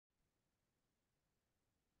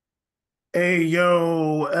Hey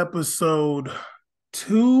yo, episode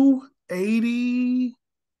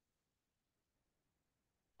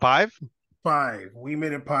 285. 5? We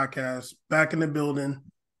made a podcast back in the building.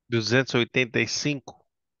 285.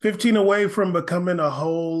 15 away from becoming a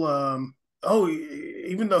whole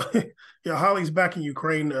even though yeah, Holly's back in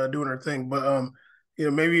Ukraine doing her thing, but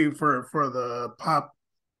maybe for the pop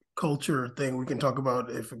culture thing we can talk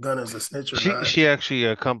about if a gun is a snitch or She not. she actually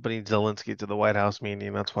accompanied Zelensky to the White House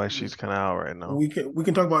meeting. That's why she's kind of out right now. We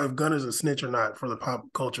can talk about if gun is a snitch or not for the pop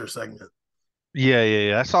culture segment. Yeah, yeah,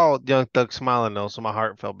 yeah. I saw Young Thug smiling though, so my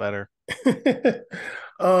heart felt better.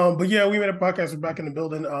 But yeah, we made a podcast. We're back in the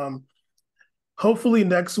building. Hopefully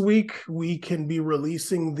next week we can be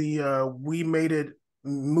releasing the We Made It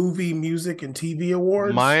movie, music, and TV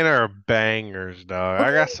awards. Mine are bangers, dog. I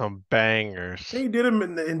Okay, got some bangers. you did them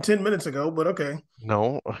in 10 minutes ago, but okay.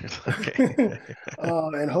 No, okay.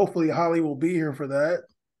 And hopefully Holly will be here for that.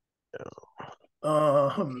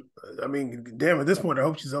 I mean, damn, at this point, I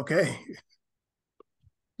hope she's okay.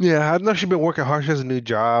 Yeah, I know she's been working hard. She has a new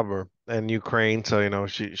job or in Ukraine, so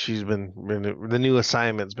she's been the new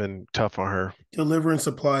assignment's been tough on her. Delivering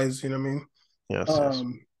supplies, you know what I mean? Yes, yes.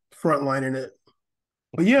 Frontlining it.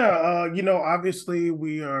 But yeah, obviously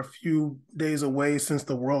we are a few days away since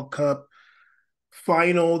the World Cup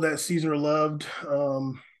final that Caesar loved.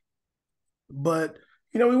 But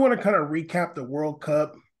we want to kind of recap the World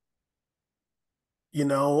Cup. A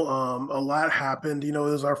lot happened. It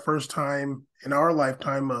was our first time in our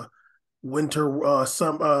lifetime, winter,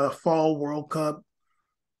 some fall World Cup.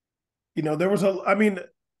 There was I mean,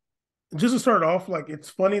 just to start off, like it's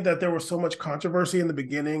funny that there was so much controversy in the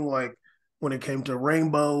beginning, like when it came to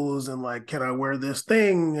rainbows and like, can I wear this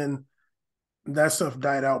thing? And that stuff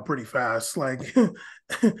died out pretty fast. Like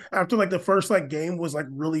after like the first like game was like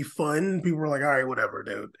really fun, people were like, all right, whatever,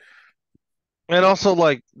 dude. And also,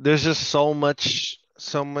 like, there's just so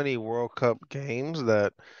many World Cup games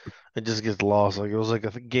that it just gets lost. Like, it was like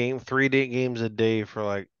a game, 3 day games a day for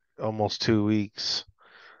like almost 2 weeks,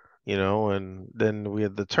 and then we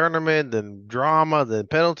had the tournament, then drama, then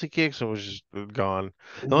penalty kicks, and it was just gone.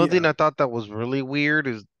 The only thing Yeah. I thought that was really weird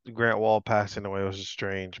is Grant Wall passing away. It was just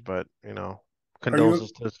strange, but, Are you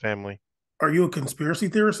condolences to his family. are you a conspiracy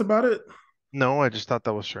theorist about it? No, I just thought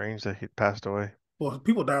that was strange that he passed away. Well,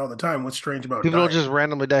 people die all the time. What's strange about People don't dying? just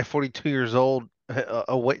randomly die 42 years old,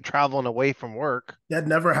 away traveling away from work. That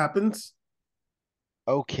never happens.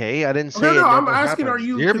 Okay, I didn't Okay, say no, it I'm never asking, are happens.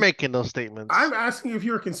 you? You're making those statements. I'm asking if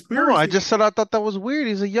you're a No, I conspiracy. just said I thought that was weird.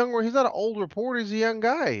 He's not an old reporter. He's a young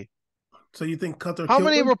guy. So you think Qatar How killed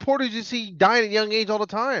many him? reporters you see dying at a young age all the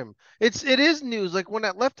time? It is news. Like when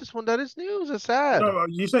that leftist one died, it's news. It's sad. No,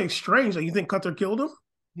 you're saying strange. Like you think Qatar killed him?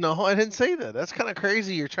 No, I didn't say that. That's kind of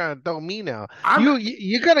crazy. You're trying to throw me now. I'm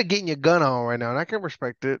You kind of getting your gun on right now, and I can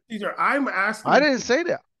respect it. Caesar. I'm asking I if didn't say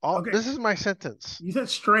that. okay. This is my sentence. You said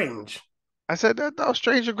strange. I said that was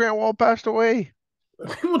strange that Grant Wall passed away.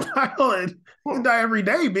 People die on they die every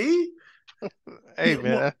day, B. Hey Yeah,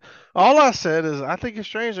 well, man, all I said is I think it's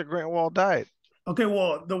strange that Grant Wall died. okay,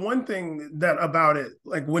 well, the one thing that about it,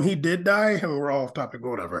 like when he did die, I mean, we're all off topic,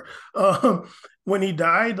 whatever. When he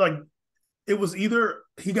died, like it was either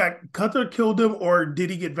he got Qatar killed him or did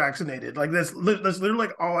he get vaccinated? Like that's literally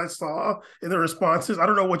like all I saw in the responses. I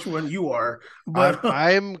don't know which one you are, I'm but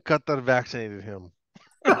I'm Qatar vaccinated him.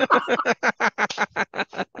 but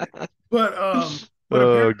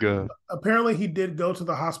Oh god. apparently he did go to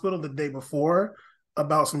the hospital the day before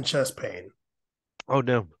about some chest pain. Oh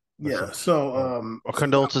no. That Yeah. sucks. So that,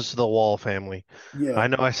 Condolences to the Wall family. yeah. I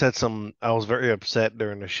know I was very upset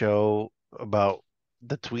during the show about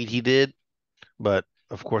the tweet he did, but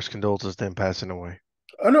of course condolences to him passing away.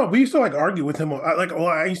 I know we used to like argue with him.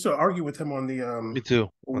 I used to argue with him on the Me too.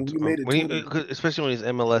 when we made it When Twitter. especially when he's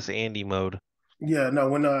MLS Andy mode. Yeah, no,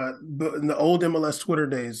 when in the old MLS Twitter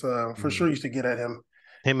days, for sure Mhm. used to get at him.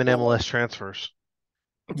 Him and Uh, MLS transfers.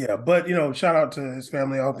 yeah, but shout out to his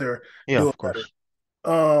family out there Yeah, doing of better.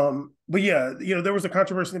 course. But yeah, there was a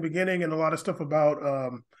controversy in the beginning, and a lot of stuff about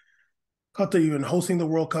Qatar even hosting the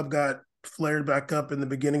World Cup got flared back up in the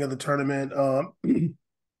beginning of the tournament.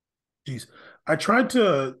 Geez, I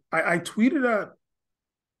tweeted at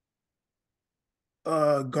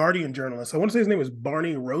a Guardian journalist. I want to say his name was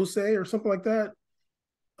Barney Rose or something like that.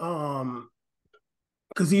 Um,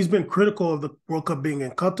 because he's been critical of the World Cup being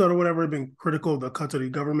in Qatar or whatever, been critical of the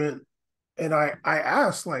Qatari government. And I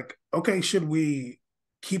asked, like, okay, should we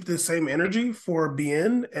keep the same energy for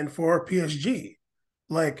BN and for PSG?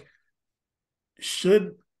 Like,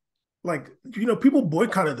 should people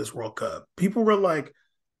boycotted this World Cup. People were like,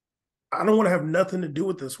 I don't want to have nothing to do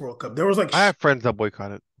with this World Cup. There was like I have friends that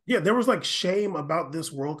boycott it. yeah, there was like shame about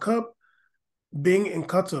this World Cup. being in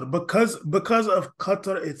Qatar because of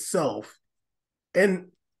Qatar itself. And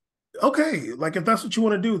okay, like if that's what you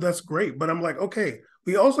want to do, that's great. But I'm like, okay,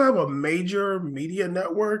 we also have a major media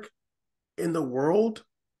network in the world,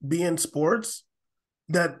 being sports,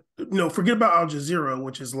 that forget about Al Jazeera,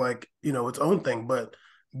 which is like its own thing, but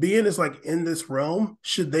being is like in this realm.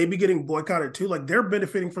 Should they be getting boycotted too? Like they're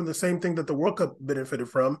benefiting from the same thing that the World Cup benefited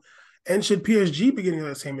from, and should PSG be getting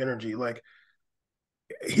that same energy? Like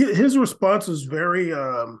his response was very, you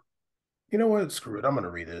know what? Screw it. I'm gonna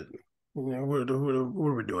read it. What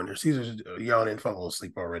are we doing here? Caesar's yawning, falling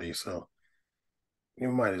asleep already, so you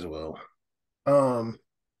might as well. Um,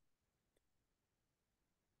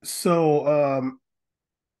 so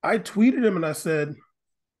I tweeted him and I said,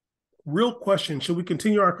 real question, should we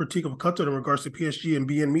continue our critique of Qatar in regards to PSG and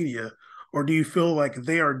BN Media, or do you feel like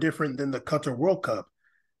they are different than the Qatar World Cup?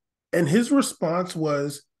 And his response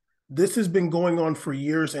was, this has been going on for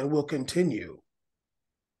years and will continue.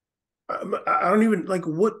 I don't even like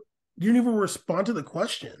what you didn't even respond to the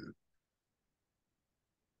question.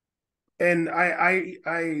 And I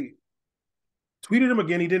tweeted him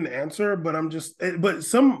again. He didn't answer, but but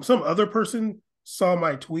some other person saw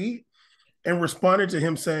my tweet and responded to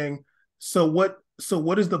him saying, so what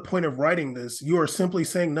is the point of writing this? You are simply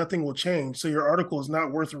saying nothing will change, so your article is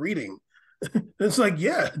not worth reading. It's like,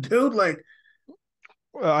 yeah, dude, like,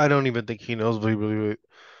 I don't even think he knows what he really.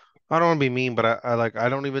 I don't want to be mean, but I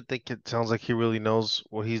don't even think it sounds like he really knows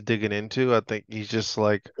what he's digging into. I think he's just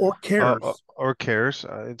like, or cares. or cares.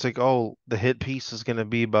 It's like, oh, the hit piece is gonna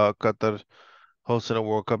be about Qatar hosting a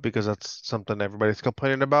World Cup because that's something everybody's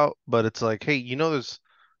complaining about. But it's like, hey, there's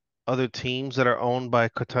other teams that are owned by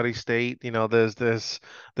Qatari state.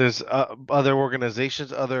 There's other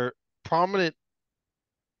organizations, other prominent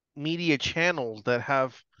media channels that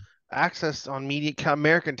have access on media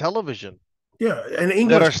American television Yeah, and that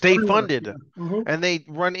English are state everywhere. funded, Yeah. Mm-hmm. and they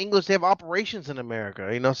run English. They have operations in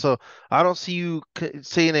America, so I don't see you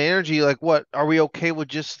saying the energy like, what are we okay with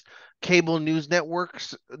just cable news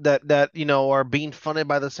networks that are being funded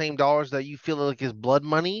by the same dollars that you feel like is blood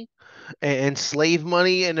money and slave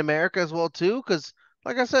money in America as well too? Because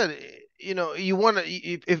like I said, you want to,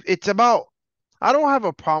 if it's about, I don't have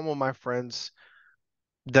a problem with my friends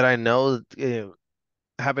that I know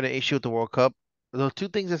having an issue with the World Cup. The two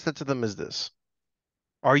things I said to them is this: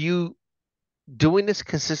 are you doing this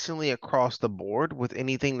consistently across the board with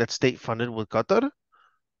anything that's state funded with Qatar?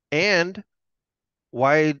 And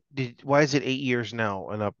why is it 8 years now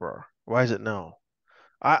an uproar? Why is it now?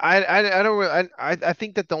 I don't really, I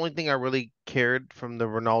think that the only thing I really cared from the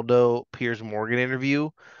Ronaldo Piers Morgan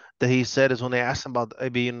interview that he said is when they asked him about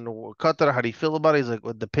being in Qatar, how do you feel about it? He's like,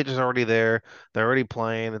 well, the pitch is already there, they're already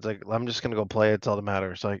playing. It's like, I'm just gonna go play. It's all that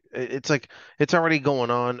matters. Like it's already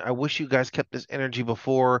going on. I wish you guys kept this energy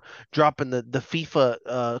before dropping the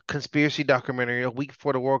FIFA conspiracy documentary a week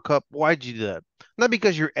before the World Cup. Why'd you do that? Not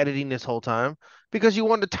because you're editing this whole time, because you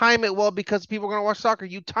wanted to time it well because people are going to watch soccer.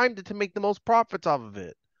 You timed it to make the most profits off of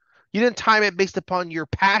it. You didn't time it based upon your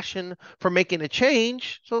passion for making a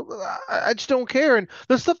change. So I just don't care. And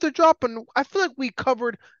the stuff they're dropping, I feel like we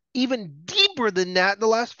covered even deeper than that in the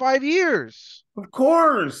last 5 years. Of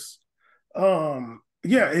course. Yeah,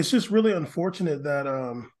 it's just really unfortunate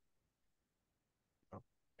that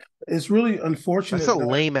it's really That's unfortunate a that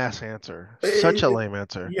lame ass answer. Such a it, lame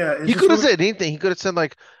answer. yeah, it's He just could have really, said anything. He could have said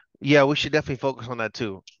like, "Yeah, we should definitely focus on that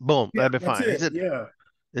too." Boom, yeah, that'd be that's fine. He it. said, Yeah.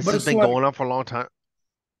 "This But has it's been like going on for a long time."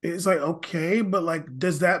 it's like okay, but like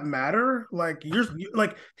does that matter? Like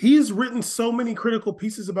like he's written so many critical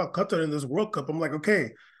pieces about Qatar in this World Cup. I'm like,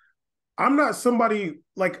 okay, I'm not somebody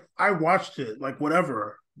like I watched it, like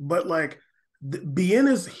whatever, but like BN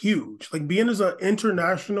is huge. Like BN is an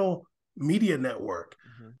international media network.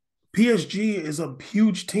 Mhm. PSG is a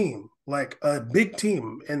huge team, like a big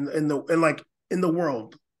team in the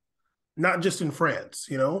world, not just in France,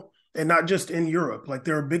 and not just in Europe. Like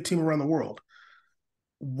they're a big team around the world.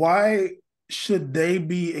 Why should they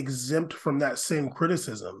be exempt from that same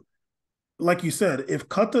criticism? Like you said, if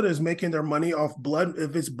Qatar is making their money off blood,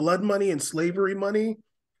 if it's blood money and slavery money,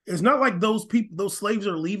 it's not like those slaves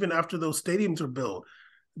are leaving after those stadiums are built.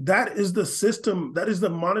 That is the system, that is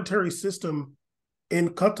the monetary system in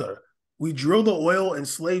Qatar. We drill the oil and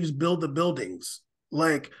slaves build the buildings.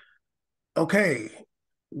 Like, okay,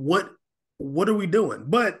 what what are we doing?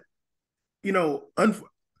 But you know,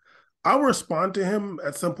 I'll respond to him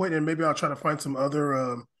at some point, and maybe I'll try to find some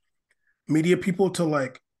other media people to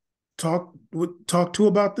like talk to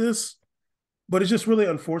about this. But it's just really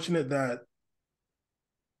unfortunate that,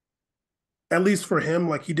 at least for him,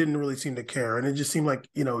 like he didn't really seem to care, and it just seemed like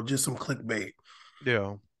just some clickbait.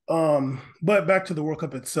 Yeah. But back to the World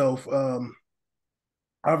Cup itself.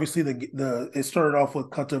 Obviously, the it started off with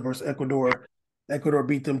Qatar versus Ecuador. Ecuador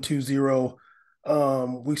beat them 2-0.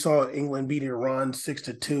 We saw England beat Iran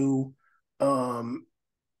 6-2. Um,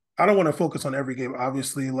 I don't want to focus on every game,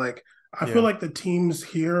 obviously. Like, I feel Yeah. like the teams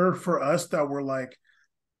here for us that were like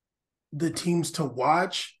the teams to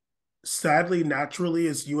watch, sadly, naturally,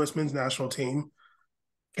 is U.S. men's national team,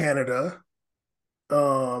 Canada,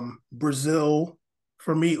 Brazil.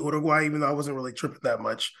 For me, Uruguay, even though I wasn't really tripping that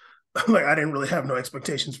much, like I didn't really have no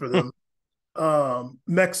expectations for them.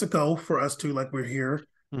 Mexico for us too, like we're here.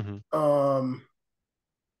 Hmm. Um,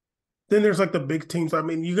 then there's like the big teams. I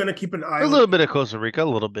mean, you're gonna keep an eye A on little bit of Costa Rica, a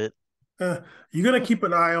little bit. you're gonna keep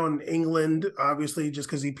an eye on England, obviously, just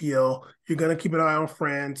because EPL. You're gonna keep an eye on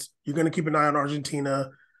France. You're gonna keep an eye on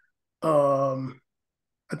Argentina. Um,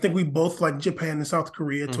 I think we both like Japan and South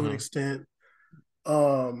Korea to an Hmm. extent.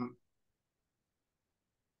 Um,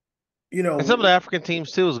 you And some of know, the African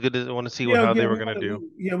teams too is good to want to see what yeah, how yeah, they were gonna do.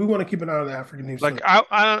 we want to keep an eye on the African teams Like too.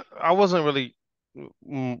 I wasn't really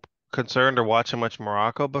concerned or watching much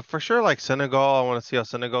Morocco, but for sure like Senegal, I want to see how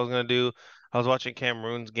Senegal's gonna do. I was watching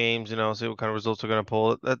Cameroon's games, see what kind of results they're gonna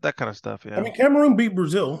pull. That kind of stuff. I Yeah, mean, Cameroon beat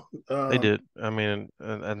Brazil. they did. I mean,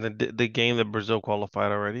 and the game that Brazil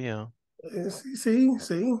qualified already. Yeah, See,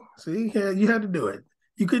 yeah, you had to do it.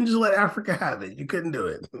 You couldn't just let Africa have it. You couldn't do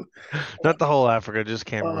it. not the whole Africa, just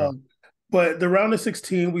Cameroon. Um, but the round of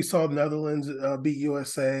 16, we saw Netherlands beat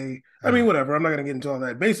USA. I mean, Yeah. whatever. I'm not going to get into all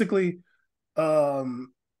that. Basically,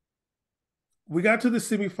 um, we got to the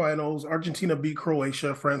semifinals. Argentina beat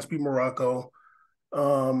Croatia. France beat Morocco.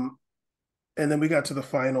 Um, and then we got to the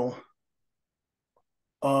final.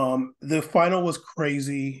 The final was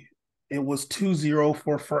crazy. It was 2-0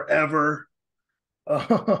 for forever.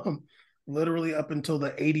 Um, literally up until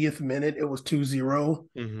the 80th minute, it was 2-0.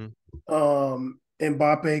 Hmm.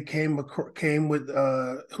 Mbappe came with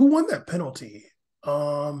who won that penalty?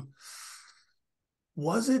 Um,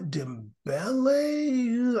 was it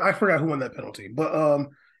Dembele? I forgot who won that penalty, but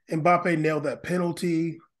Mbappe nailed that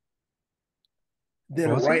penalty. Then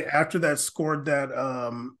Was it right after that, scored that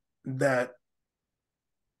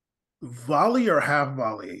volley or half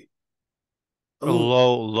volley. a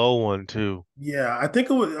Oh low one too? yeah, I think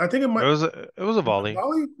it was. I think it might. It was a Was it a volley.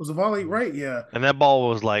 volley? Was a volley Mhm. right? Yeah, And that ball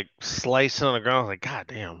was like slicing on the ground. I was like, God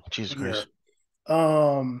damn, Jesus yeah. Christ.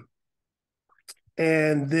 Um,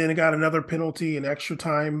 and then it got another penalty in extra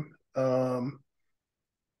time.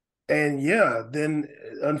 And yeah, then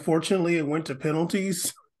unfortunately it went to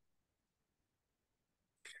penalties.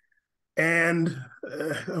 And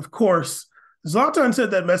of course, Zlatan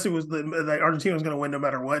said that Messi was that Argentina was going to win no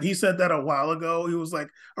matter what. He said that a while ago. He was like,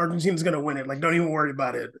 Argentina's going to win it. Like, don't even worry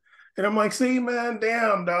about it. And I'm like, see, man,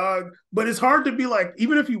 damn, dog. But it's hard to be like,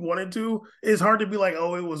 even if you wanted to, it's hard to be like,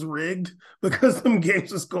 oh, it was rigged because them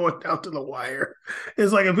games was going down to the wire.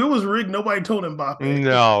 It's like if it was rigged, nobody told Mbappe.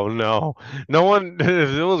 No, no, no one. If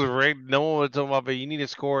it was rigged, no one would talk about. But you need to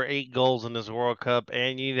score 8 goals in this World Cup,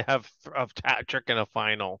 and you need to have a hat trick in a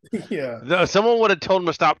final. Yeah, Someone would have told him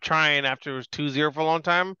to stop trying after it was 2-0 for a long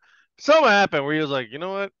time. Something happened where he was like, you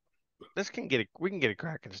know what, we can get it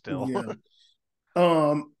cracking still. yeah.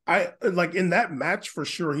 I like in that match for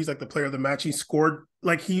sure. He's like the player of the match. He scored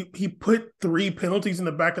like he put three penalties in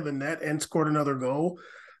the back of the net and scored another goal.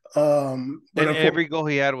 But And every unfortunately, goal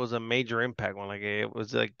he had was a major impact one. Like it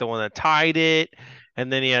was like the one that tied it,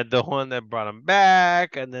 and then he had the one that brought him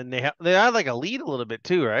back, and then they had like a lead a little bit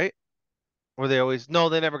too, right? Or they always no,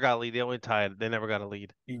 they never got a lead. They only tied. They never got a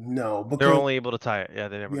lead. no, They're because only able to tie it. Yeah,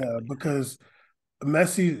 they never got a yeah, lead. because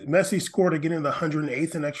Messi scored again in the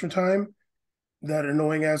 108th in extra time. That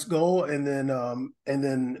annoying ass goal, and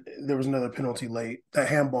then there was another penalty late. That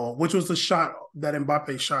handball, which was the shot that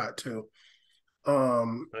Mbappe shot too.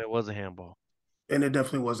 Um, It was a handball. and it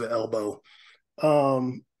definitely was an elbow.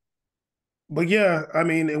 Um, but yeah, I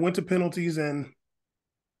mean, it went to penalties and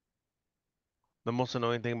The most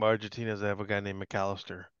annoying thing about Argentina is they have a guy named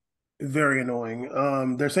McAllister. very annoying.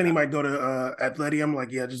 They're saying he might go to Atleti. I'm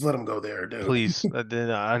like, yeah, just let him go there, dude. Please,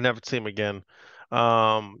 I never see him again.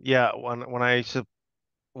 Yeah, when I used to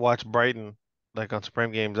watch Brighton like on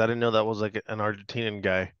Supreme games, I didn't know that was like an Argentinian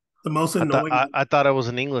guy. The most annoying. I thought it was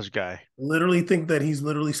an English guy. Literally think that he's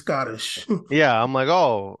literally Scottish. Yeah, I'm like,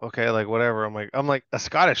 oh, okay, like whatever. I'm like a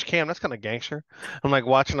Scottish Cam. That's kind of gangster. I'm like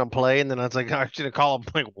watching him play, and then I was like, I should call him.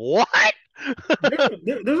 I'm like, what?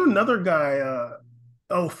 There's another guy.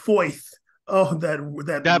 Oh, Foyth. Oh, that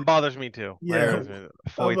That bothers me too. yeah.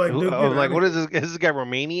 I'm Foyt. like, dude, get I'm like, out of what is here. this? Is this guy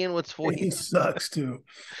Romanian? What's He Foyt? sucks too.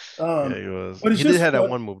 Yeah, Um, he was. but it's He did just have that fun.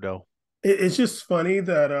 one move though. It's just funny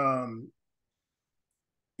that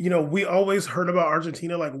we always heard about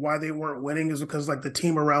Argentina, like why they weren't winning is because like the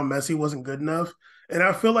team around Messi wasn't good enough. And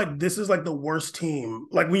I feel like this is like the worst team.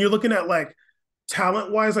 Like when you're looking at like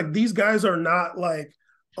talent wise, like these guys are not like,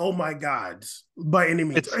 oh my gods, by any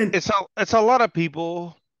means. It's And it's a it's a lot of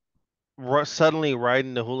people suddenly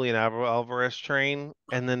riding the Julian Alvarez train,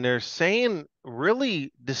 and then they're saying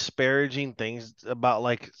really disparaging things about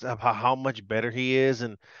like about how much better he is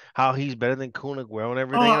and how he's better than Kun Aguero and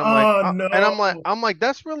everything. And no, I'm like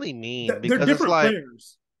that's really mean they're because it's different like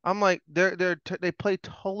players. I'm like they play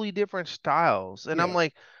totally different styles, and Yeah,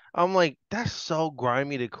 I'm like that's so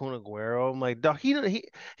grimy to Kun Aguero. I'm like, dog, he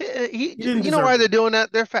didn't you know deserve why it. they're doing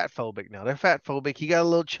that? They're fat phobic now. They're fat phobic. He got a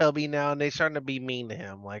little chubby now, and they starting to be mean to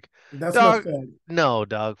him. Like, That's enough dog, said. no,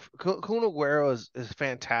 dog. Kun Aguero is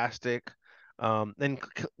fantastic. And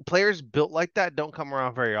players built like that don't come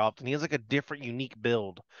around very often. He has like a different, unique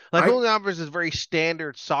build. Like I Julian Alvarez is very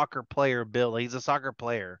standard soccer player build. He's a soccer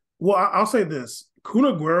player. Well, I'll say this: Kun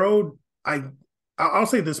Aguero. I I'll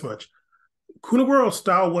say this much: Kun Aguero's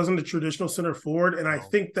style wasn't a traditional center forward, and I No.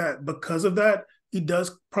 think that because of that, he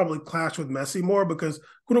does probably clash with Messi more because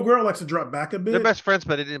Kun Aguero likes to drop back a They're bit. best friends,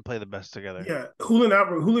 but they didn't play the best together. Yeah, Julian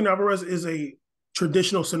Alvarez is a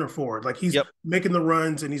traditional center forward. Like he's Yep. making the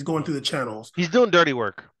runs and he's going through the channels. He's doing dirty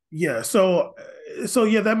work. Yeah, so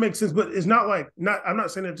yeah, that makes sense. But it's not like not. I'm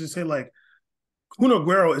not saying it to say like Kun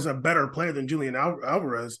Aguero is a better player than Julian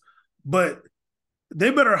Alvarez, but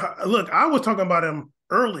they better look. I was talking about him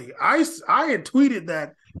early. I had tweeted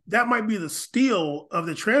that might be the steal of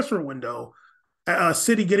the transfer window.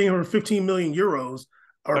 City getting over 15 million euros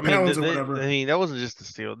or I mean, pounds or whatever. that wasn't just a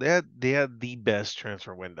steal. They had the best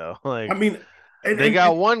transfer window. I Like mean, and they and,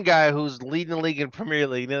 got one guy who's leading the league in Premier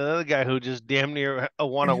League, and another guy who just damn near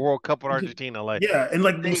won a and World Cup with just, Argentina. Like yeah, and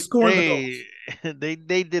like was they scoring the they goals.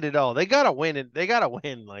 they did it all. They gotta win it. They gotta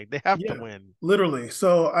win. Like they have to Yeah, win. literally.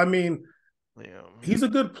 So I mean, Yeah. he's a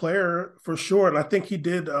good player for sure, and I think he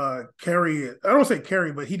did carry. I don't say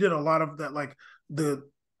carry, but he did a lot of that. Like the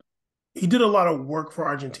he did a lot of work for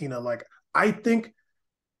Argentina. Like I think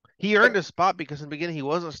He like earned a spot because in the beginning he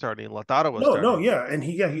wasn't starting. Lautaro was no, starting. yeah, and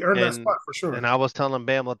he earned that And spot for sure. I was telling him,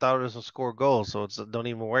 Bam, Lautaro doesn't score goals, so it's don't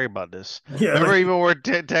even worry about this. Yeah, Remember, like even we're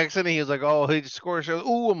texting, he was like, "Oh, he just scored."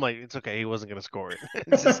 Ooh, I'm like, "It's okay. He wasn't gonna score it."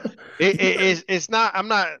 It's just, it's not. I'm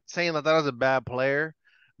not saying Lautaro's a bad player,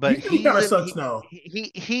 but he kind of sucks now.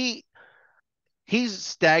 he's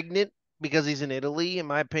stagnant because he's in Italy, in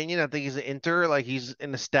my opinion. I think he's an Inter, like he's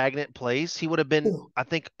in a stagnant place. He would have been, Well, I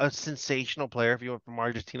think, a sensational player if he went from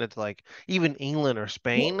Argentina to like even England or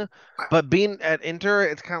well, Spain. I, But being at Inter,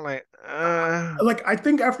 it's kind of like, like I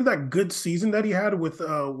think after that good season that he had with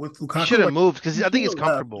he should Lukaku, have like moved because he I should think he's have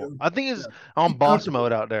left, comfortable. dude. I think Yeah, he's on he's boss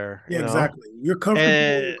mode comfortable. out there, Yeah, exactly. You're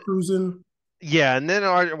comfortable And cruising. yeah, and then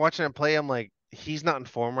watching him play, I'm like, he's not in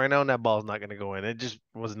form right now, and that ball's not going to go in. It just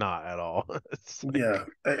was not at all. It's Yeah,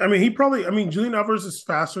 like I mean, he probably. I mean, Julian Alvarez is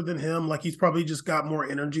faster than him. Like he's probably just got more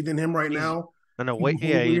energy than him right he's now. in a He's way,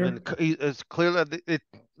 yeah, hungrier. it's clear that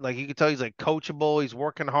like you can tell he's like coachable. He's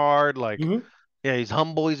working hard. Like Hmm. yeah, he's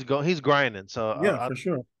humble. He's grinding. So Yeah, for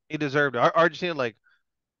sure. he deserved it. Argentina, like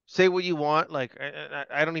say what you want. Like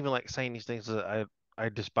I don't even like saying these things. I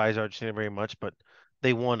despise Argentina very much, but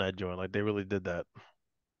they won that joint. Like they really did that.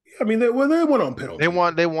 I mean, they went on penalties.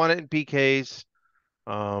 They won it in PKs.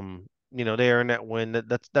 They earned that win.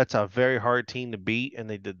 That's a very hard team to beat, and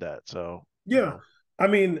they did that. So, Yeah, I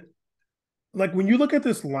mean, like when you look at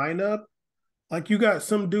this lineup, like you got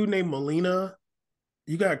some dude named Molina,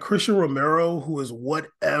 you got Christian Romero, who is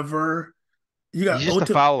whatever. You got he's just a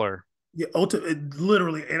Ota, fouler. yeah, Ota,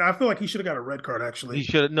 literally, and I feel like he should have got a red card. He Actually,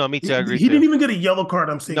 should no, me he, too. I agree he too. didn't even get a yellow card.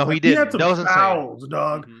 I'm seeing No, like he he had didn't. some That was insane. fouls,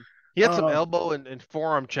 dog. He had some Uh, elbow and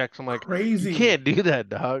forearm checks. I'm like, you Crazy. can't do that,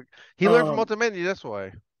 dog. He learned from Um, Otamendi. That's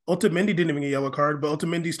why. Otamendi didn't even get a yellow card, but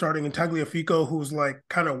Otamendi starting in Tagliafico, who's like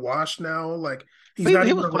kind of washed now. Like he's But not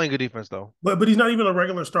he even was a playing good defense though. but he's not even a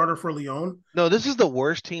regular starter for Lyon. No, this is the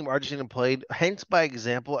worst team Argentina played. Hence, by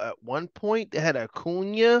example, at one point they had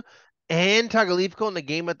Acuna and Tagliafico in the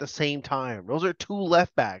game at the same time. Those are two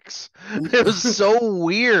left backs. It was so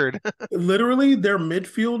weird. Literally, their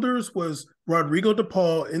midfielders was Rodrigo De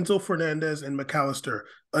Paul, Enzo Fernandez, and McAllister.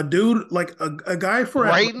 A dude like a guy for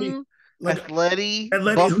Atleti, Brighton, like Atleti,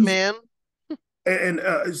 Atleti, Buff who's Man. and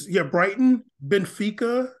yeah, Brighton,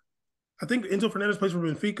 Benfica. I think Enzo Fernandez plays for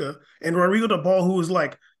Benfica, and Rodrigo De Paul, who is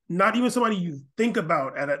like not even somebody you think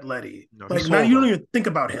about at Atleti. No, he's Like not swole you don't though. even think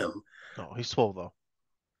about him. No, he's swole though.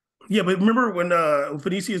 Yeah, but remember when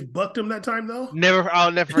Vinicius bucked him that time though?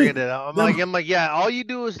 I'll never forget that. Them I'm like, yeah, all you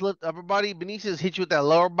do is lift upper body. Benitez hit you with that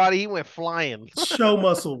lower body. He went flying. show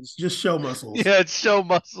muscles, just show muscles. Yeah, it's show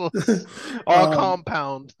muscles, all um,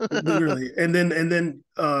 compound. literally. And then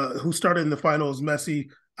who started in the finals? Messi,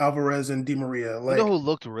 Alvarez, and Di Maria. You know Like who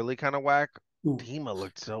looked really kind of whack? ooh, Dima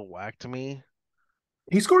looked so whack to me.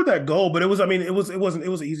 he scored that goal, but it was I mean it was an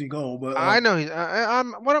easy goal, but I know he's.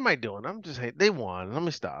 I'm. What am I doing? I'm just. They won. Let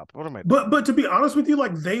me stop. What am I doing? but to be honest with you,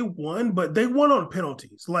 like they won, but they won on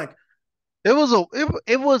penalties. Like It was a.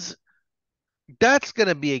 It was. That's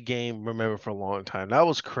gonna be a game remembered for a long time. That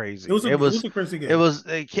was crazy. it was a crazy It game. was.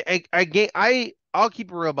 I'll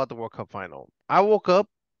keep it real about the World Cup final. I woke up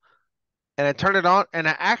and I turned it on and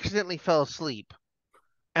I accidentally fell asleep.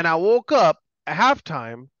 And I woke up at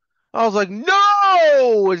halftime. I was like,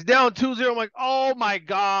 no, it's down 2-0. I'm like, oh my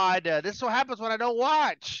God. This is what happens when I don't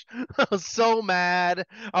watch. I was so mad.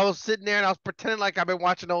 I was sitting there and I was pretending like I've been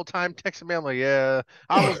watching old time, texting me. I'm like, yeah.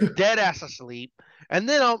 I was dead ass asleep. And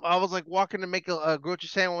then I was like walking to make a grocery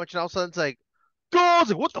sandwich, and all of a sudden it's like, goals.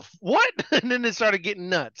 Like, what the what? And then it started getting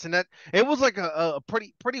nuts, and that it was like a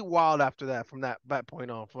pretty wild after that. From that point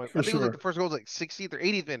on, like, For I think it was like the sure. first goal was like 60th or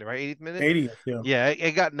 80th minute, right? 80th minute. 80th, yeah. Yeah,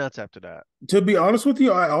 it got nuts after that. To be honest with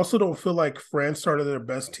you, I also don't feel like France started their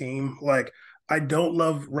best team. Like, I don't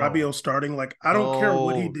love Rabiot No, starting. Like, I don't care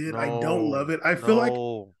what he no, did. I don't love no, it. I feel like,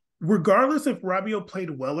 no. regardless if Rabiot played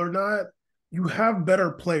well or not, you have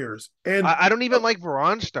better players. And I don't even like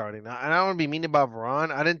Varane starting. And I don't want to be mean about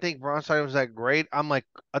Varane. I didn't think Varane starting was that great. I'm like,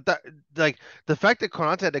 I thought, like the fact that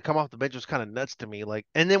Konate had to come off the bench was kind of nuts to me. Like,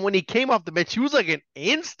 and then when he came off the bench, he was like an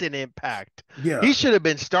instant impact. He yeah, should have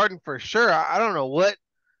been starting for sure. I don't know what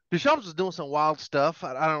Deschamps was doing some wild stuff.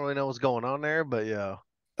 I don't really know what's going on there, but yeah.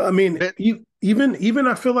 I mean, But, even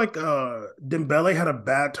I feel like Dembele had a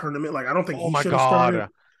bad tournament. Like, I don't think oh he my should have started. God,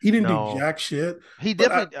 He didn't do no, jack shit. he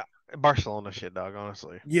But I, definitely Barcelona shit, dog.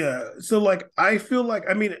 Honestly. yeah, so like I feel like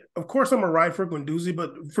I mean, of course I'm a ride for Guendouzi,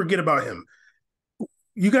 but forget about him.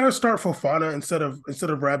 You got to start Fofana instead of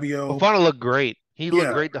Rabiot. Fofana looked great. He looked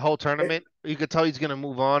Yeah, great the whole tournament. You could tell he's going to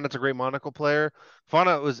move on. That's a great Monaco player.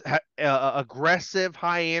 Fofana was aggressive,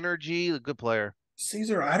 high energy, a good player.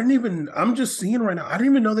 Caesar. I didn't even. I'm just seeing right now. I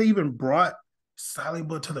didn't even know they even brought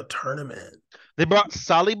Saliba to the tournament. They brought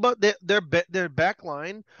Saliba, their back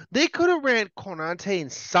line. They could have ran Konate and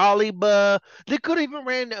Saliba. They could have even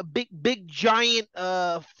ran a big giant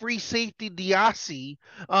free safety Diassi.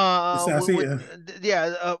 Sassy. With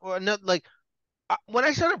yeah, like when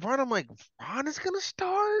I started Ron, I'm like, Ron is gonna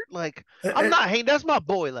start. Like, I'm And, not hating. That's my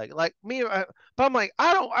boy. Like me. But I'm like,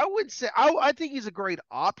 I don't. I wouldn't say. I think he's a great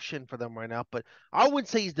option for them right now. But I wouldn't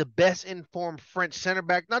say he's the best informed French center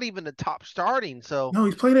back. Not even the top starting. So no,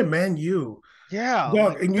 he's playing at Man U, yeah, I'm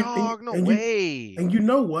dog. like, dog, no way. And you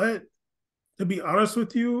know what? To be honest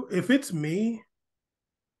with you, if it's me,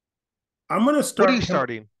 I'm gonna What are you start.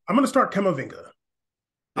 starting? I'm gonna start Kamavinga.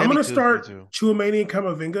 Yeah, I'm me gonna too. Me start too. Chouameni and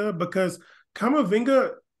Kamavinga because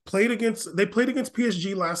Kamavinga played against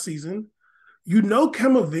PSG last season. You know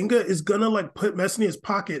Kamavinga is gonna like put Messi in his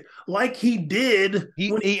pocket like he did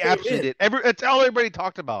He when he he came absolutely in. did. It's all everybody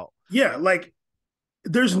talked about. Yeah, like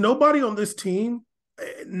there's nobody on this team,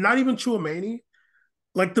 not even Chouameni.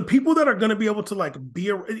 Like the people that are gonna be able to like be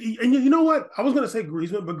a, and you know what? I was gonna say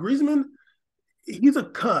Griezmann, but Griezmann, he's a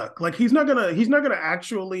cuck. Like he's not gonna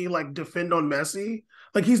actually like defend on Messi.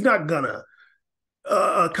 Like he's not gonna.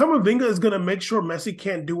 Camavinga is going to make sure Messi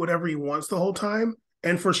can't do whatever he wants the whole time,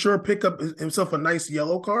 and for sure pick up himself a nice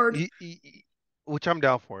yellow card. Which I'm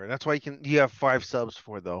down for. That's why you have five subs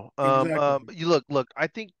for though. Exactly. You look. I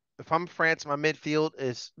think if I'm France, my midfield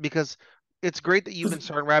is because it's great that you've been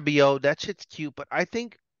starting Rabiot. That shit's cute, but I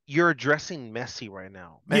think you're addressing Messi right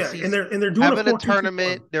now. Yeah, Messi's and they're doing a having a 4-2-3-1.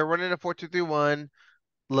 tournament. They're running a 4-2-3-1.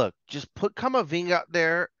 Look, just put Kamavinga out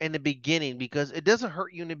there in the beginning because it doesn't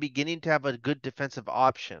hurt you in the beginning to have a good defensive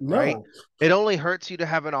option, right? No, It only hurts you to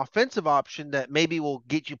have an offensive option that maybe will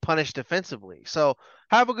get you punished defensively. So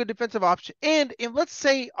have a good defensive option. And let's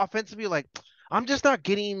say offensively, like, I'm just not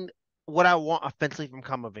getting what I want offensively from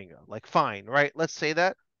Kamavinga. Like, fine, right? Let's say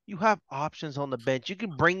that. You have options on the bench. You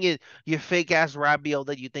can bring it your fake ass Rabiot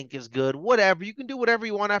that you think is good, whatever. You can do whatever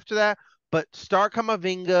you want after that. But start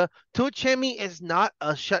Kamavinga. Tuachemi is not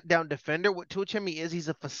a shutdown defender. What Tuachemi is, he's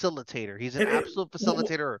a facilitator. He's an and absolute well,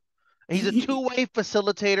 facilitator. He's a he, two-way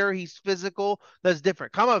facilitator. He's physical. That's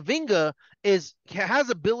different. Kamavinga has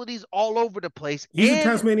abilities all over the place, he's a and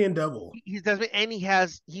Tasmanian devil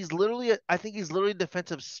he's literally I think he's literally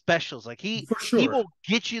defensive specials. Like for he sure. will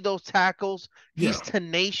get you those tackles. Yeah, He's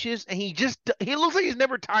tenacious, and he looks like he's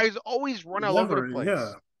never tired. He's always running all over the never. Yeah,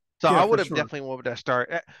 place. So Yeah, I for would have sure. definitely wanted that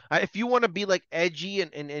start. If you want to be like edgy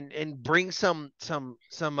and bring some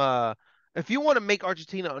if you want to make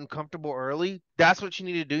Argentina uncomfortable early, that's what you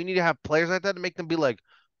need to do. You need to have players like that to make them be like,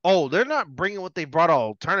 oh, they're not bringing what they brought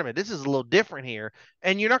all tournament. This is a little different here,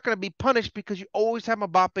 and you're not going to be punished because you always have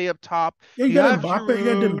Mbappe up top. Yeah, you You got have Mbappe, you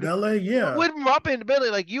got Giroud. Dembele. Yeah, With Mbappe in the belly,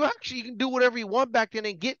 like you actually can do whatever you want back then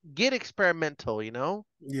and get experimental. yeah,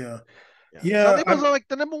 Yeah. yeah. Saliba's like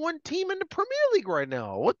the number one team in the Premier League right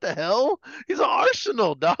now. What the hell? He's an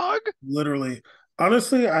Arsenal dog. Literally.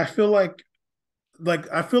 Honestly, I feel like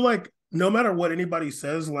no matter what anybody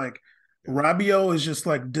says, like Yeah. Rabiot is just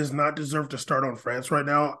like does not deserve to start on France right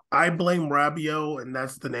now. I blame Rabiot, and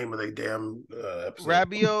that's the name of the damn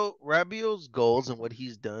episode. Rabiot's goals and what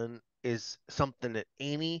he's done is something that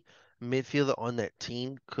any midfielder on that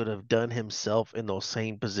team could have done himself in those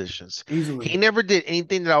same positions. He Easily. never did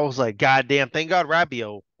anything that I was like, God damn, thank God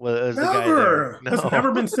Rabiot was the guy there. Never. That's No.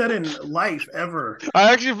 never been said in life ever.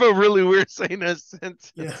 I actually feel really weird saying that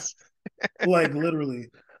Yeah, sentence. like literally.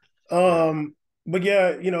 Yeah. But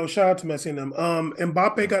yeah, shout out to Messi and them.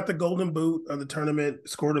 Mbappe Yeah. got the golden boot of the tournament,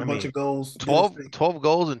 scored a I bunch mean, of goals, did his 12, thing. 12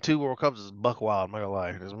 goals in 2 World Cups is buck wild. I'm not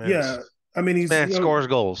gonna lie. Yeah, I mean This he's man scores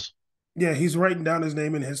goals. yeah, he's writing down his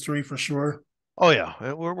name in history for sure. Oh yeah,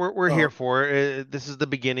 we're Uh, here for it. This is the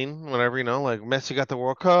beginning. Whenever like Messi got the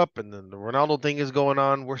World Cup, and then the Ronaldo thing is going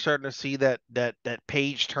on. We're starting to see that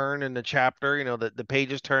page turn in the chapter. That the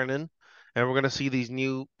page is turning, and we're gonna see these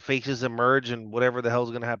new faces emerge, and whatever the hell's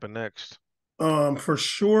gonna happen next. for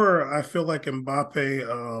sure, I feel like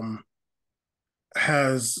Mbappe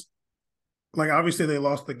has like obviously they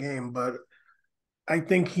lost the game, but I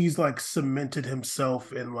think he's like cemented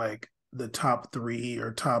himself in like the top three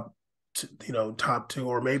or top two,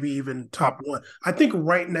 or maybe even top Top one. I think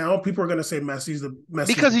right now people are going to say Messi's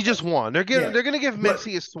because the he just best. won. Yeah, they're gonna give but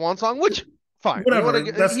Messi his swan song, which fine. You want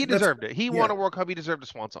whatever. to? That's He that's deserved it. He won yeah. a World Cup. He deserved a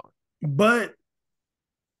swan song. But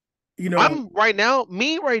you know, I'm right now,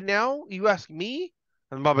 me right now, you ask me,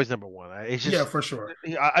 and Mbappe's number one. It's yeah, just, for sure.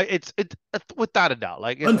 it's without a doubt.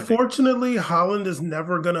 Like it's ridiculous. Unfortunately, Holland is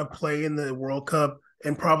never going to play in the World Cup,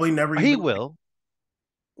 and probably never He even. will.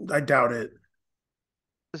 I doubt it.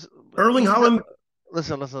 This- Erling He's not. Holland,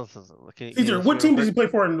 Listen. Can you Caesar. listen What to me real team does quick? he play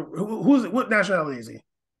for? And who's it? What nationality is he?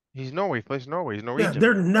 He's Norway. He plays Norway. He's Yeah, Norwegian.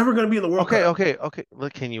 they're never going to be in the World Cup. Okay.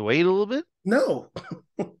 Look, can you wait a little bit? No.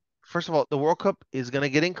 First of all, the World Cup is gonna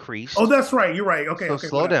get Oh, increased. that's right. You're right. Okay, So okay,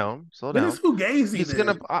 whatever. slow Then it's down. Fugazi He's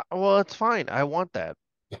gonna. then. Well, it's fine. I want that.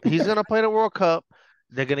 He's gonna play the World Cup.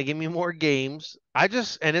 They're gonna give me more games. And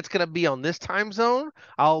it's gonna be on this time zone.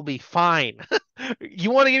 I'll be fine. You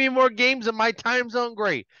want to give me more games in my time zone?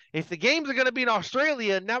 Great. If the games are gonna be in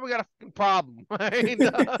Australia, now we got a fucking problem. Right?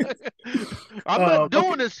 I'm not Okay,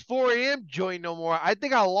 doing this 4 a.m. joint no more. I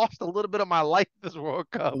think I lost a little bit of my life this World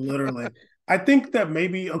Cup. literally. I think that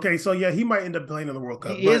maybe okay. So yeah, he might end up playing in the World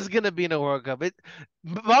Cup, He but is gonna be in the World Cup.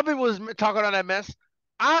 Bobby was talking on that mess.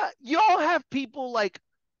 Y'all have people like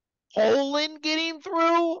Poland getting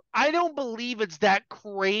through. I don't believe it's that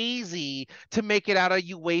crazy to make it out of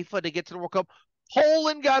UEFA to get to the World Cup.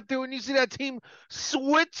 Poland got through, and you see that team,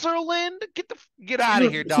 Switzerland. Get out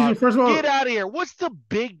of here, Caesar. dog. First of Get all, out of here. What's the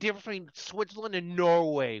big difference between Switzerland and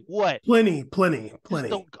Norway? What? Just plenty.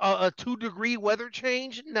 a 2 degree weather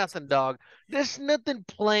change? Nothing, dog. There's nothing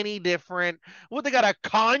plenty different. What they got a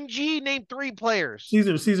kanji? Name 3 players.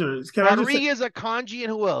 Caesar. Can I just say, Rodriguez, Akanji, and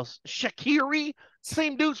who else? Shakiri,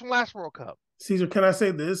 same dudes from last World Cup. Caesar? Can I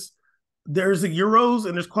say this? There's the Euros,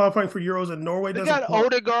 and there's qualifying for Euros, and Norway They doesn't got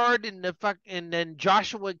qualify. Odegaard and then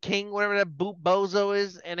Joshua King, whatever that boot bozo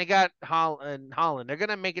is, and they got Holland. They're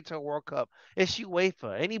gonna make it to a World Cup. It's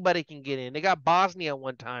UEFA. Anybody can get in. They got Bosnia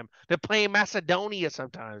one time. They're playing Macedonia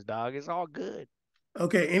sometimes, dog. It's all good.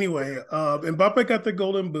 Okay. Anyway, Mbappe got the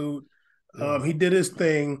Golden Boot. Yeah, He did his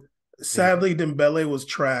thing. yeah. Sadly, Dembele was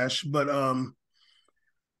trash, but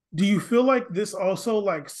do you feel like this also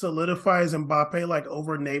like solidifies Mbappe like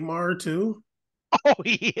over Neymar too? Oh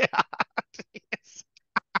yeah. Yes.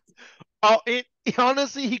 Oh, it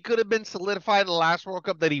honestly, he could have been solidified in the last World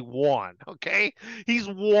Cup that he won. Okay, he's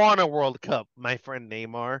won a World Cup, my friend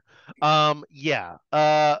Neymar. Yeah.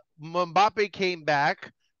 Mbappe came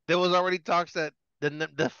back. There was already talks that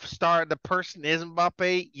the person is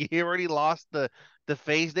Mbappe. You already lost the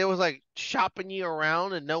face. There was like shopping you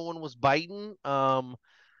around, and no one was biting.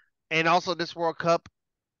 And also this World Cup,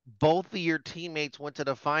 both of your teammates went to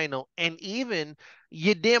the final, and even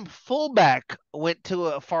your damn fullback went to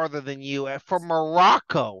a farther than you for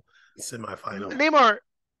Morocco. Semifinal. Neymar,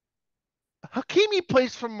 Hakimi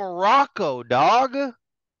plays for Morocco, dog.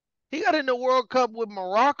 He got in the World Cup with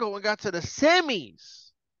Morocco and got to the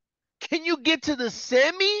semis. Can you get to the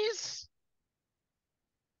semis?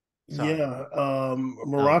 Sorry. Yeah, Oh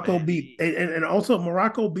Morocco man. beat and also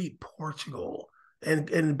Morocco beat Portugal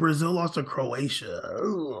and Brazil lost to Croatia.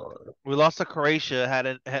 Ugh. We lost to Croatia,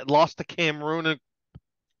 had lost to Cameroon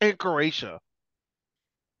and Croatia.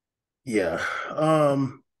 Yeah.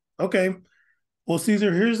 Okay. Well,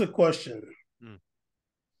 Caesar, here's a question. Mm.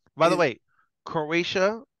 By the It way,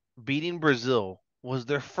 Croatia beating Brazil was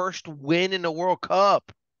their first win in the World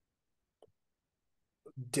Cup.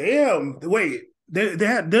 damn. Wait, they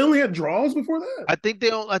only had draws before that. I think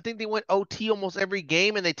they went OT almost every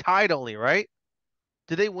game and they tied only, right?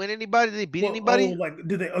 Did they win anybody? Did they beat Well, oh, anybody? like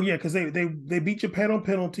did they? Oh yeah, because they beat Japan on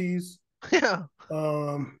penalties. Yeah.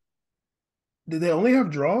 Um, did they only have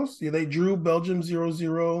draws? Yeah, they drew Belgium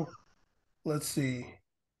 0-0. Let's see.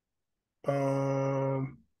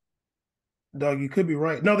 Um, Doug, you could be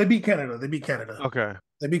right. No, they beat Canada. They beat Canada. Okay.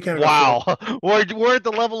 They beat Canada 4. Wow. We're at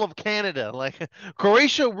the level of Canada. Like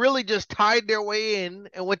Croatia really just tied their way in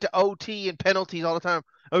and went to OT and penalties all the time.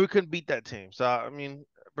 And we couldn't beat that team. So I mean,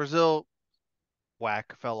 Brazil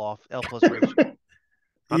whack fell off L plus ratio.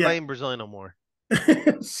 I'm not Yeah, even Brazilian no more.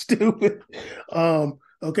 stupid.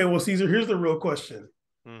 Okay, well, Caesar, here's the real question.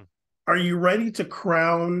 Hmm. Are you ready to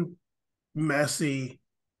crown Messi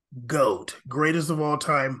GOAT, greatest of all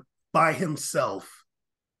time, by himself?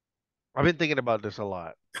 I've been thinking about this a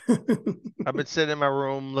lot. I've been sitting in my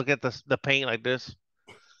room, look at the paint like this.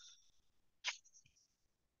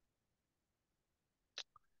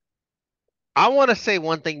 I want to say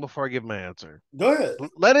one thing before I give my answer. Go ahead.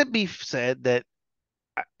 Let it be said that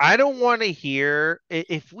I don't want to hear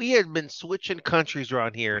if we had been switching countries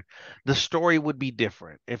around here, the story would be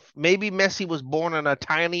different. If maybe Messi was born on a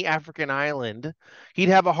tiny African island, he'd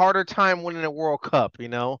have a harder time winning a World Cup,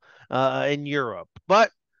 in Europe.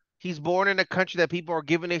 But he's born in a country that people are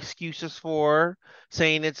giving excuses for,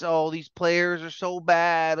 saying it's these players are so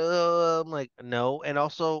bad. I'm like, no. And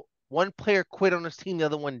also, one player quit on his team, the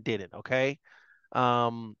other one didn't. Okay.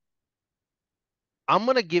 Um, I'm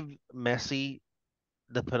gonna give Messi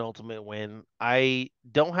the penultimate win. I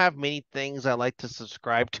don't have many things I like to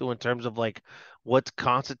subscribe to in terms of like what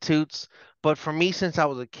constitutes, but for me, since I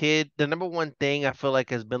was a kid, the number one thing I feel like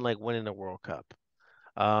has been like winning the World Cup.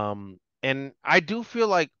 And I do feel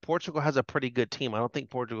like Portugal has a pretty good team. I don't think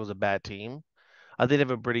Portugal's a bad team. I think they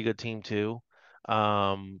have a pretty good team too.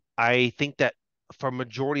 I think that for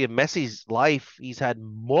majority of Messi's life, he's had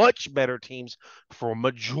much better teams for a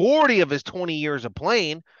majority of his 20 years of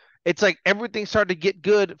playing. It's like everything started to get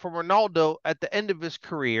good for Ronaldo at the end of his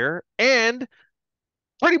career, and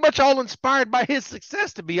pretty much all inspired by his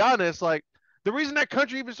success, to be honest. Like the reason that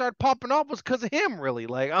country even started popping off was because of him, really.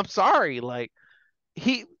 Like, I'm sorry. Like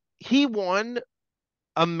he he won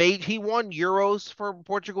he won Euros for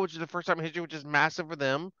Portugal, which is the first time in history, which is massive for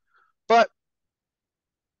them. But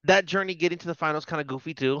that journey getting to the finals kind of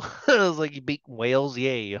goofy too. It was like you beat Wales,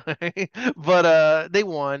 yay. But they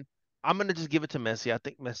won. I'm gonna just give it to Messi. I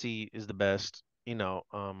think Messi is the best.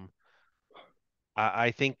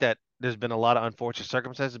 I think that there's been a lot of unfortunate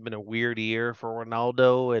circumstances. It's been a weird year for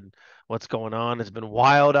Ronaldo and what's going on. It's been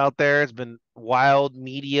wild out there. It's been wild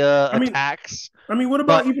media I mean, attacks. I mean, what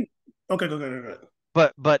But about even? Okay, go.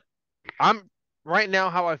 but I'm right now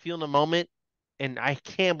how I feel in the moment, and I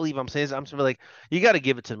can't believe I'm saying this. I'm just like, you got to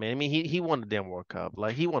give it to me. I mean, he won the damn World Cup.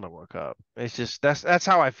 Like he won a World Cup. It's just that's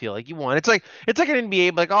how I feel. Like he won. It's like an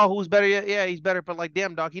NBA. Like who's better? Yeah, yeah, he's better. But like,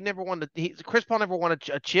 damn dog, he never won Chris Paul never won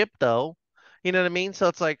a chip though. You know what I mean? So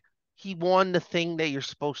it's like he won the thing that you're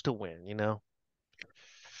supposed to win. You know?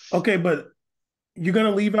 Okay, but you're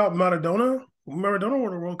gonna leave out Maradona? Maradona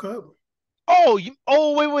won a World Cup Oh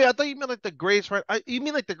wait. I thought you meant like the greatest. Right? You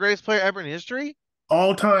mean like the greatest player ever in history?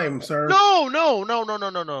 all time, sir. No.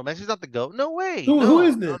 Messi's not the GOAT. No way. Who No,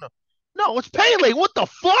 is no, this? no. No, it's Pele. What the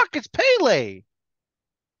fuck? It's Pele.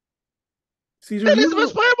 Caesar, Pele's the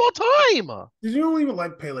best player of all time. You don't even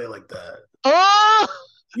like Pele like that. Oh,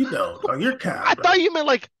 You don't. Oh, you're cap, bro.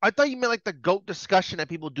 I thought you meant like the GOAT discussion that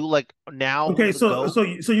people do like now. Okay, Who's the GOAT?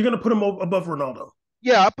 so you're gonna put him above Ronaldo?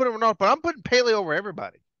 Yeah, I put him on, but I'm putting Pele over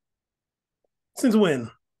everybody. Since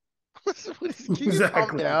when? Can you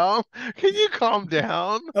calm Exactly. down? Can you calm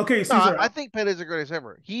down? Okay, No, I Caesar. think Pele's the greatest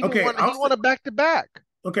ever. He even Okay, won. He won a back to back.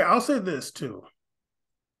 I'll say this too.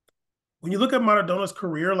 When you look at Maradona's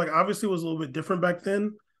career, like obviously it was a little bit different back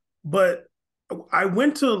then, but I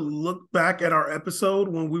went to look back at our episode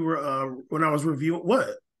when I was reviewing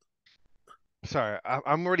what Sorry,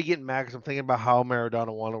 I'm already getting mad because I'm thinking about how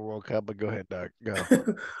Maradona won a World Cup. But go ahead, Doug. Go.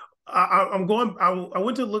 I'm going. I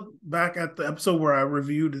went to look back at the episode where I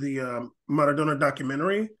reviewed the Maradona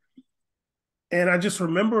documentary, and I just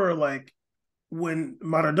remember like when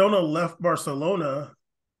Maradona left Barcelona,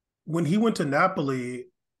 when he went to Napoli,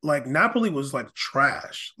 like Napoli was like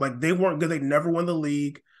trash. Like they weren't good. They never won the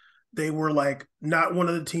league. They were like not one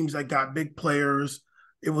of the teams that got big players.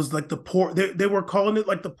 It was like the poor. They were calling it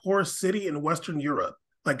like the poorest city in Western Europe,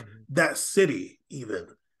 like Mhm. that city even.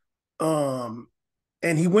 Um,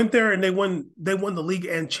 and he went there and they won the league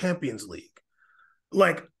and Champions League.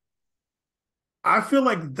 Like I feel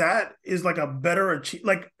like that is like a better achieve.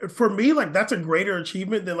 Like for me, like that's a greater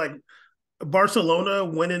achievement than like Barcelona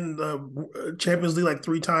winning the Champions League like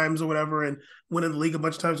 3 times or whatever, and winning the league a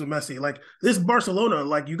bunch of times with Messi. Like this Barcelona,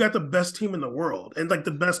 like you got the best team in the world and like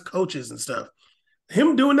the best coaches and stuff.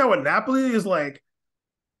 Him doing that with Napoli is like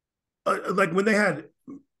when they had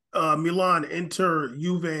Milan, Inter,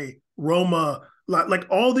 Juve, Roma, like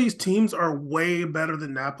all these teams are way better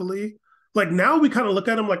than Napoli. Like now we kind of look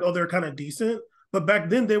at them like, oh, they're kind of decent, but back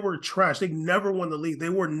then they were trash. They never won the league. They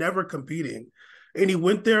were never competing. And he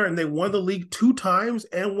went there and they won the league 2 times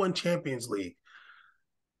and won Champions League.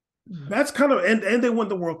 That's kind of and they won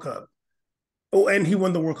the World Cup. Oh, and he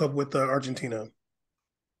won the World Cup with Argentina.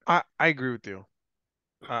 I agree with you.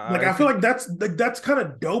 Like I I feel think like that's kind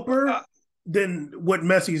of doper uh, than what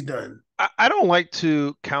Messi's done. I don't like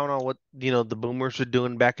to count on what the boomers were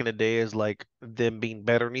doing back in the day as like them being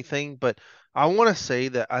better or anything, but I want to say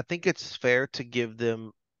that I think it's fair to give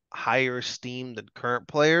them higher esteem than current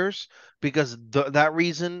players because that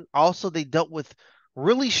reason also they dealt with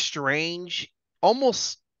really strange,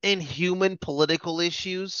 almost inhuman political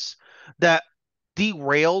issues that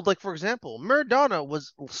derailed. Like for example, Maradona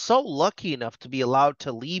was so lucky enough to be allowed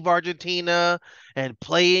to leave Argentina and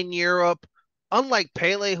play in Europe, unlike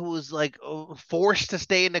Pele, who was like forced to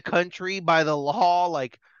stay in the country by the law,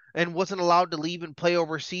 like, and wasn't allowed to leave and play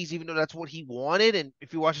overseas, even though that's what he wanted. And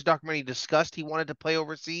if you watch the documentary, he discussed he wanted to play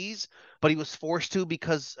overseas, but he was forced to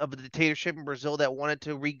because of the dictatorship in Brazil that wanted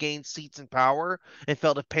to regain seats and power, and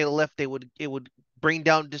felt if Pele left, it would bring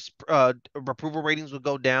down approval ratings would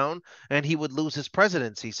go down, and he would lose his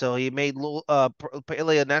presidency. So he made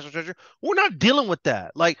Pele a national treasure. We're not dealing with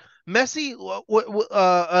that. Like Messi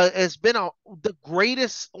has been the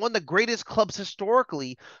greatest, one of the greatest clubs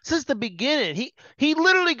historically since the beginning. He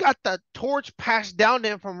literally got the torch passed down to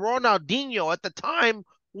him from Ronaldinho at the time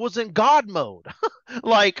was in God mode.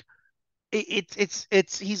 Like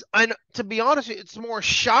it's he's and to be honest, it's more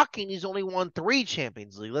shocking he's only won 3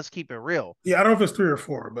 Champions League. Let's keep it real Yeah, I don't know if it's 3 or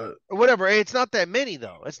 4, but or whatever. It's not that many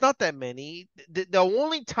though. It's not that many. The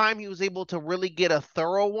only time he was able to really get a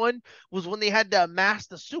thorough one was when they had to amass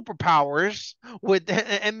the superpowers with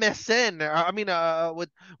MSN. I mean,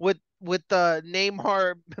 with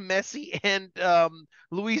Neymar, Messi, and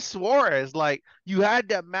Luis Suarez. Like you had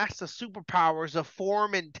to amass the superpowers of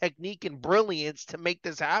form and technique and brilliance to make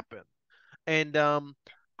this happen. And I'm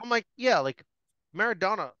like, yeah, like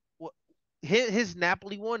Maradona, his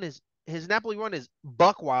Napoli run is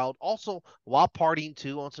buck wild. Also, while partying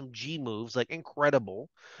too on some G moves, like incredible.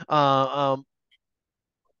 Uh, um,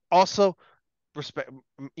 also respect,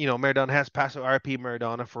 Maradona has passed RIP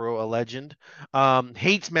Maradona for a legend.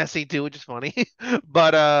 Hates Messi too, which is funny.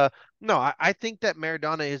 But no, I think that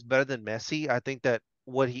Maradona is better than Messi. I think that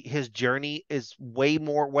his journey is way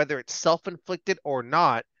more, whether it's self-inflicted or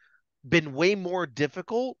not, been way more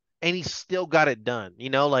difficult and he still got it done.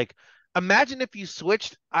 Like imagine if you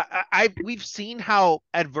switched. We've seen how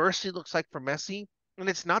adversity looks like for Messi, and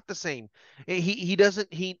it's not the same. He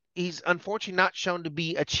doesn't he's unfortunately not shown to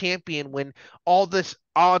be a champion when all this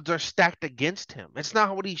odds are stacked against him. It's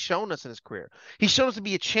not what he's shown us in his career. He's shown us to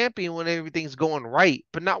be a champion when everything's going right,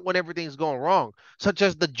 but not when everything's going wrong, such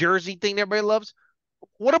as the jersey thing everybody loves.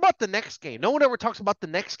 What about the next game? No one ever talks about the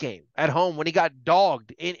next game at home when he got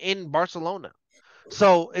dogged in Barcelona.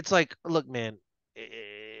 So it's like, look, man,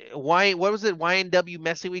 why? What was it? YNW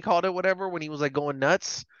Messi we called it, whatever. When he was like going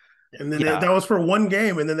nuts. and then Yeah, that was for 1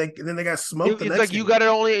 game, and then they got smoked the it's next like you game. got it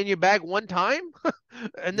only in your bag one time,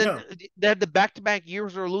 and then Yeah. they had the back-to-back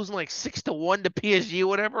years were losing like 6-1 to PSG or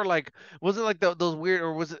whatever. Like, wasn't it like those weird,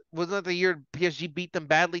 or wasn't that the year PSG beat them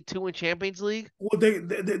badly too in Champions League? Well,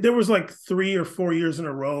 there was like 3 or 4 years in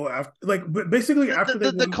a row after, like, but basically the, after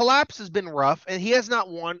they the won. collapse has been rough, and he has not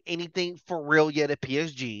won anything for real yet at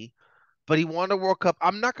PSG. But he won a World Cup.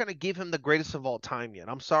 I'm not going to give him the greatest of all time yet.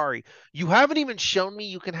 I'm sorry. You haven't even shown me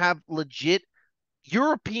you can have legit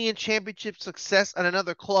European Championship success at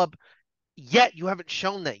another club yet. You haven't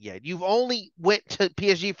shown that yet. You've only went to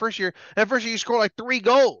PSG first year, and first year you scored like 3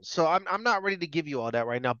 goals. So I'm not ready to give you all that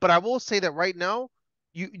right now. But I will say that right now,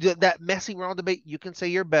 that Messi round debate, you can say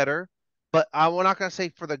you're better. But I'm not gonna say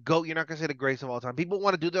for the GOAT, you're not gonna say the greatest of all time. People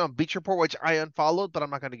want to do that on Beach Report, which I unfollowed, but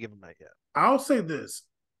I'm not gonna give him that yet. I'll say this.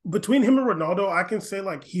 between him and Ronaldo, I can say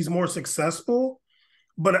like he's more successful,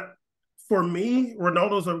 but for me,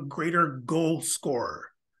 Ronaldo's a greater goal scorer.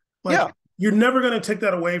 Like Yeah, you're never gonna take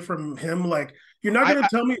that away from him. Like I, I you're not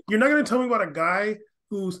gonna tell me about a guy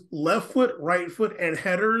who's left foot, right foot, and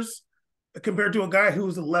headers compared to a guy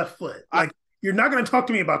who's left foot. I Like you're not gonna talk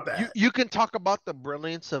to me about that. you can talk about the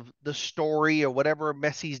brilliance of the story or whatever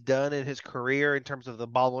Messi's done in his career in terms of the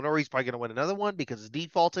Ballon d'Or. He's probably going to win another one because it's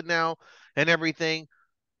defaulted now and everything.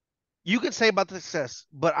 You can say about the success,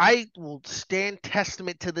 but I will stand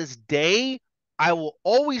testament to this day. I will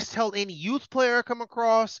always tell any youth player I come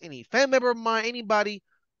across, any fan member of mine, anybody,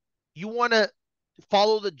 you want to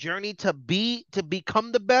follow the journey to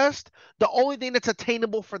become the best. The only thing that's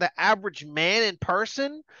attainable for the average man in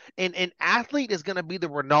person and an athlete is going to be the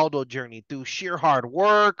Ronaldo journey through sheer hard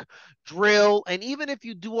work, drill, and even if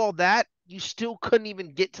you do all that, you still couldn't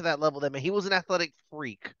even get to that level. That man, he was an athletic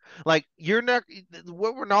freak. Like you're not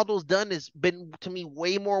what Ronaldo's done has been to me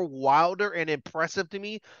way more wilder and impressive to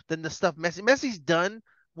me than the stuff Messi's done.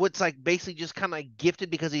 What's like basically just kind of like gifted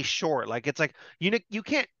because he's short. Like it's like you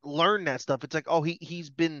can't learn that stuff. It's like oh he's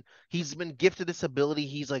been gifted this ability.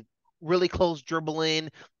 He's like really close dribbling.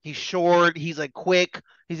 He's short. He's like quick.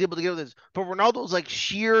 He's able to get this. But Ronaldo's like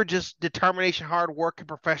sheer just determination, hard work, and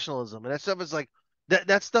professionalism. And that stuff is like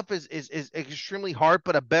that stuff is extremely hard,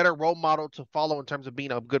 but a better role model to follow in terms of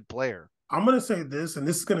being a good player. I'm gonna say this, and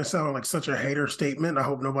this is gonna sound like such a hater statement. I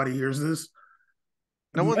hope nobody hears this.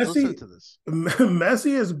 No one's listening Messi to this.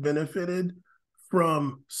 Messi has benefited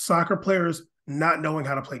from soccer players not knowing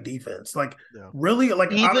how to play defense. Like Yeah. really,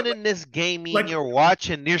 Even in this game, me and like you're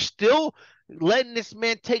watching, they're still letting this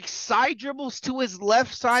man take side dribbles to his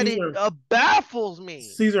left side. It Caesar, baffles me.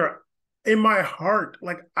 Caesar, in my heart,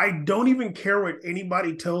 like I don't even care what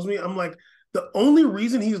anybody tells me. I'm like, the only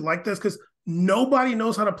reason he's like this because nobody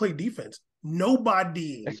knows how to play defense.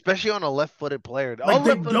 Nobody. Especially on a left-footed player. All Like they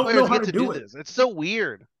left-footed don't know players how get to to do do it. this. It's so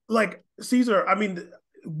weird. Like Caesar, I mean,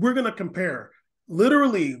 we're gonna compare.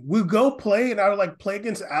 Literally, we go play and I would like play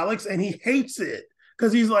against Alex and he hates it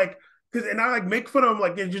because he's like, because and I like make fun of him,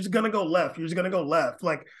 like, you're just gonna go left, you're just gonna go left.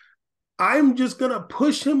 Like, I'm just gonna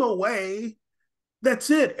push him away. That's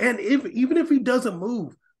it. And if even if he doesn't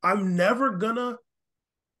move, I'm never gonna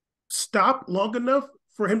stop long enough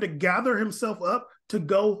for him to gather himself up to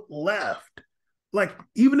go left. Like,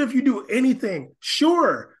 even if you do anything,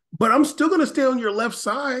 sure, but I'm still gonna stay on your left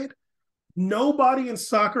side. Nobody in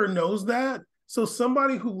soccer knows that. So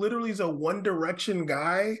somebody who literally is a one direction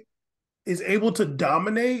guy is able to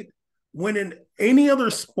dominate when in any other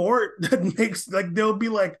sport that makes like they'll be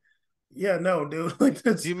like, yeah, no, dude, like Do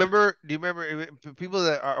that's you remember? Do you remember for people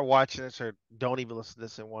that are watching this or don't even listen to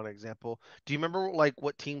this in one example? Do you remember like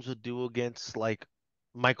what teams would do against like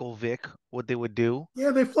Michael Vick? What they would do?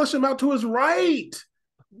 yeah, they flush him out to his right.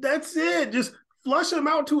 That's it. Just flush him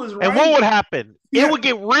out to his And what right. would happen? It Yeah, would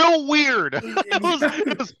get real weird.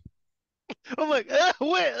 exactly. I'm like,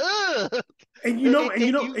 wait, And you know, and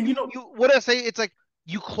you know, you, and you know, what I say? It's like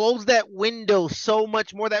you close that window so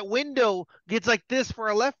much more. That window gets like this for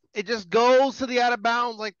a left. It just goes to the out of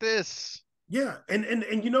bounds like this. yeah, and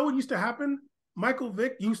you know what used to happen? Michael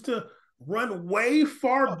Vick used to run way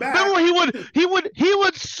far back Remember, he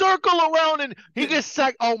would circle around and he gets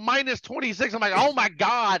sacked. Oh, minus 26. I'm like, oh my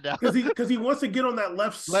god, because he wants to get on that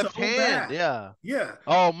left so left hand. bad. Yeah. Yeah,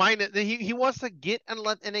 Oh, minus. He wants to get and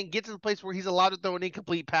left and then get to the place where he's allowed to throw an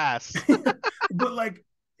incomplete pass. but like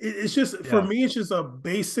it's just for Yeah. me, it's just a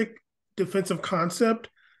basic defensive concept.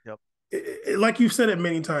 Yep. Like you've said it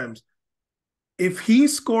many times, if he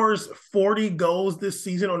scores 40 goals this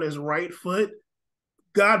season on his right foot,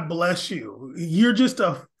 God bless you. You're just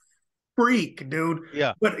a freak, dude.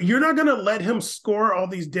 Yeah. But you're not gonna let him score all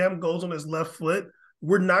these damn goals on his left foot.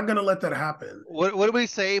 We're not gonna let that happen. What do we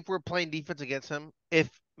say if we're playing defense against him? If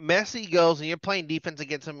Messi goes and you're playing defense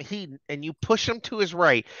against him, and you push him to his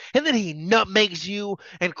right, and then he nutmegs you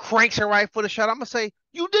and cranks a right foot a shot, I'm gonna say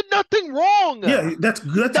you did nothing wrong. Yeah, that's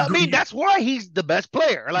I mean, good. that's why he's the best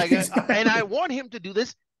player. Like, and I Exactly. want him to do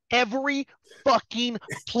this every fucking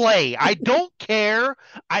play. I don't care.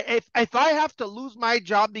 If I have to lose my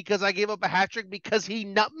job because I gave up a hat trick because he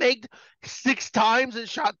nutmegged 6 times and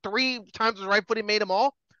shot 3 times with his right foot, he made them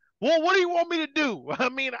all. Well, what do you want me to do? I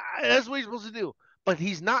mean, that's what he's supposed to do. But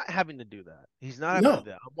he's not having to do that. He's not having to No, do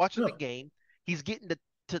that. I'm watching the no. game. He's getting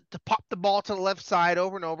to pop the ball to the left side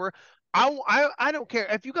over and over. I don't care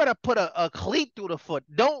if you got to put a cleat through the foot.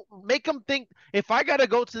 Don't make them think if I got to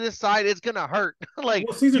go to this side, it's gonna hurt. Like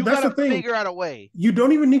Well, Caesar, you got that's the to thing. figure out a way. You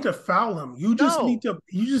don't even need to foul him. No, sit there.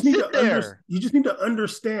 You just need to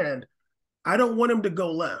understand. I don't want him to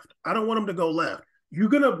go left. I don't want him to go left. You're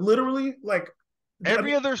gonna literally like I mean,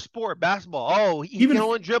 Every other sport, basketball, oh, he can even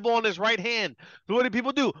only dribble on his right hand. So what do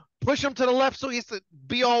people do? Push him to the left so he has to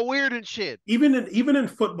be all weird and shit. even in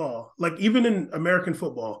football, like even in American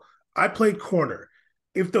football, I played corner.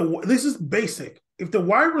 If the this is basic, if the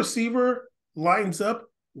wide receiver lines up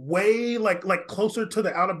way like closer to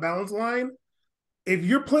the out of bounds line, if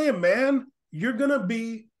you're playing man, you're gonna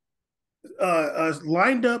be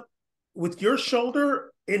lined up with your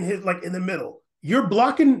shoulder in his like in the middle. You're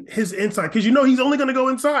blocking his inside because you know he's only gonna go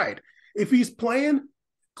inside. If he's playing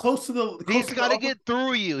close He's to got to the get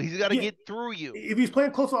through you. He's got to yeah, get through you. if he's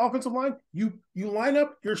playing close to the offensive line, you line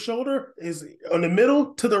up your shoulder is on the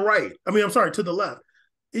middle to the right. I mean, I'm sorry, to the left.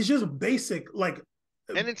 It's just basic, like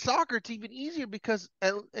And in soccer, it's even easier because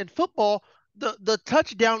in football, the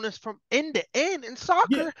touchdown is from end to end. In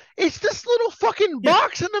yeah, soccer, it's this little fucking yeah.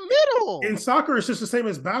 box in the In middle. soccer, it's just the same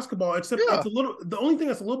as basketball, except it's Yeah, a little. The only thing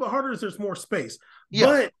that's a little bit harder is there's more space. yeah.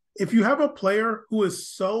 But if you have a player who is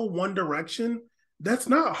so one direction, that's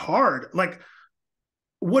not hard. Like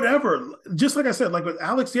whatever. Just like I said, like with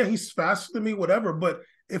Alex, yeah, he's faster than me, whatever. But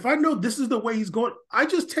if I know this is the way he's going, I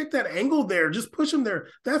just take that angle there, just push him there.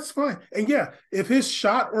 That's fine. And yeah, if his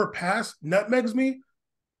shot or pass nutmegs me,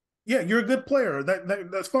 yeah, you're a good player.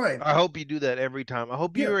 That's fine. I hope you do that every time. I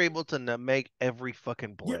hope Yeah, you're able to make every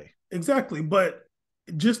fucking yeah, play. exactly. But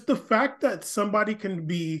just the fact that somebody can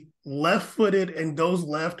be left-footed and goes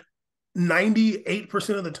left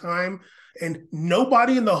 98% of the time, and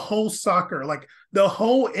nobody in the whole soccer, like the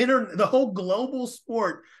whole global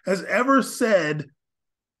sport has ever said,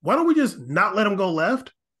 why don't we just not let him go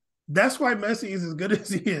left? That's why Messi is as good as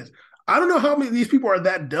he is. I don't know how many of these people are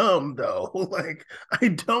that dumb though. Like I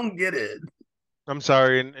don't get it. I'm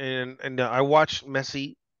sorry, and I watched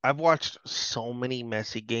Messi. I've watched so many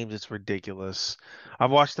Messi games. It's ridiculous. I've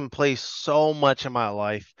watched him play so much in my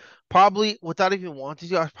life. Probably without even wanting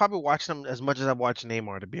to. I've probably watched him as much as I've watched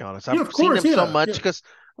Neymar, to be honest. Yeah, I've of seen course. him so Yeah, much yeah. because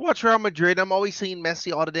I watch Real Madrid. I'm always seeing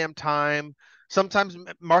Messi all the damn time. Sometimes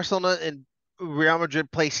Barcelona and Real Madrid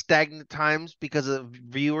play stagnant times because of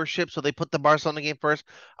viewership, so they put the Barcelona game first.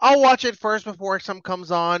 I'll watch it first before some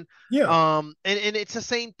comes on. Yeah. And it's the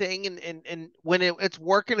same thing, and when it's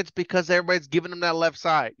working, it's because everybody's giving him that left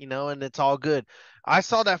side, and it's all good. I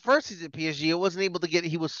saw that first season at PSG. It wasn't able to get.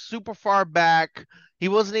 He was super far back. He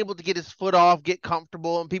wasn't able to get his foot off, get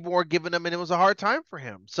comfortable, and people were giving him, and it was a hard time for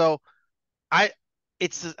him. So I,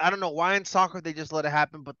 I don't know why in soccer they just let it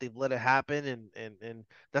happen, but they've let it happen, and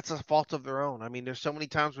that's a fault of their own. I mean, there's so many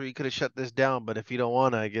times where you could have shut this down, but if you don't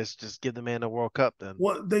want to, I guess just give the man a World Cup then.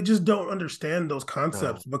 Well, they just don't understand those No.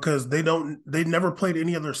 concepts because they never played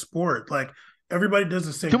any other sport. Like everybody does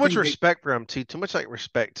the Too same much thing. respect for him too. Too much like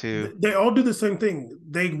respect too. They all do the same thing.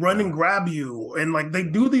 They run and No, grab you and like they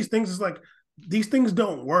no, do these things. It's like these things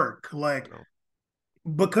don't work. Like no.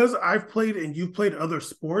 because I've played and you've played other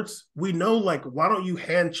sports, we know like why don't you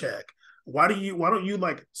hand check? Why don't you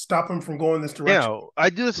like stop him from going this direction? I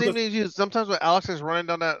do the same Because thing as you. Sometimes when Alex is running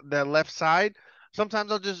down that left side,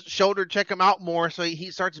 sometimes I'll just shoulder check him out more, so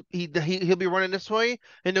he starts he'll be running this way,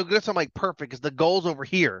 and he'll get some like perfect because the goal's over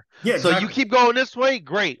here. yeah, So you exactly. keep going this way,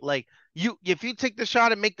 great. Like if you take the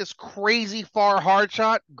shot and make this crazy far hard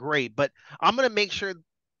shot, great. But I'm gonna make sure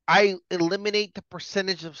I eliminate the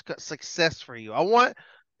percentage of success for you. I want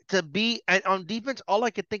to be and on defense. All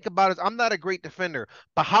I could think about is I'm not a great defender,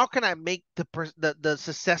 but how can I make the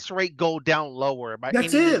success rate go down lower by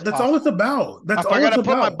That's any means it. That's all it's possible? about. That's If I all it's gotta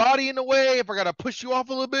put my about. body in the way, if I gotta push you off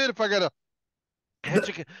a little bit, if I gotta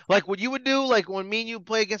The, like what you would do, like when me and you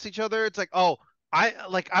play against each other, it's like, oh, I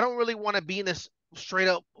don't really want to be in this straight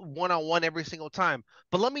up one on one every single time.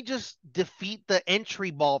 But let me just defeat the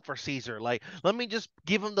entry ball for Caesar. Like, let me just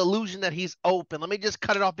give him the illusion that he's open. Let me just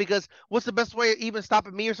cut it off because what's the best way of even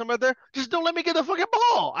stopping me or something there? Just don't let me get the fucking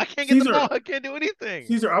ball. I can't get the ball. Caesar, I can't do anything.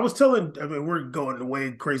 Caesar, I was telling, I mean, we're going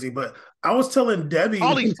way crazy, but I was telling Debbie,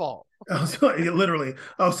 Ollie's fault. literally,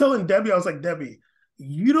 I was telling Debbie, I was like, Debbie,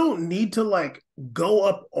 you don't need to like go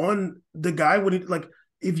up on the guy when he, like,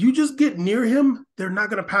 if you just get near him, they're not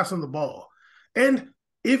going to pass him the ball. And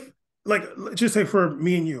if, like, let's just say for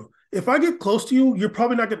me and you, if I get close to you, you're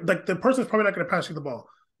probably not going to, like, the person's probably not going to pass you the ball.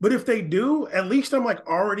 But if they do, at least I'm like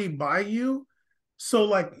already by you. So,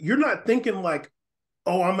 like, you're not thinking like,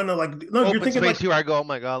 oh, I'm gonna like no, you're Open thinking space like here. I go, oh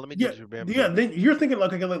my God, let me yeah, just bam, yeah. bam. Then you're thinking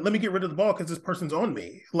like, okay, like, let me get rid of the ball because this person's on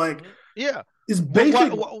me. Like Yeah. it's Why,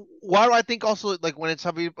 basic. why do I think also like when it's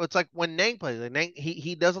like when Nang plays, like Nang,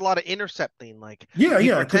 he does a lot of intercepting. Like Yeah, he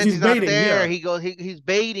yeah, because pretends he's he's not baiting. there. Yeah, He goes, he's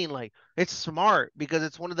baiting. Like it's smart because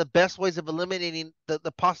it's one of the best ways of eliminating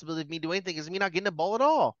the possibility of me doing anything is me not getting the ball at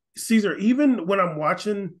all. Caesar. Even when I'm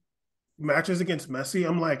watching matches against Messi,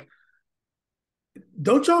 I'm like,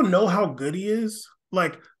 don't y'all know how good he is?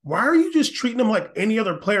 Like, why are you just treating him like any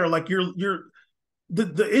other player? Like you're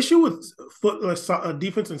the issue with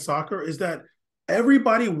defense in soccer is that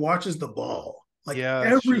everybody watches the ball. Like Yeah,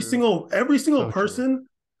 that's true. every single So true. person,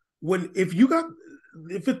 when if you got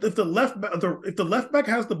if the if the left back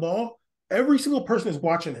has the ball, every single person is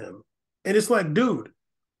watching him, and it's like, dude,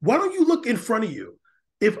 why don't you look in front of you?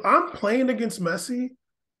 If I'm playing against Messi,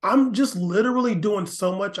 I'm just literally doing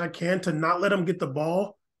so much I can to not let him get the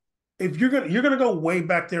ball. If you're gonna go way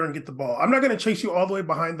back there and get the ball. I'm not gonna chase you all the way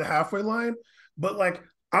behind the halfway line, but like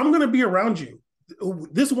I'm gonna be around you.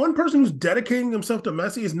 This one person who's dedicating himself to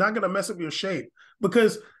Messi is not gonna mess up your shape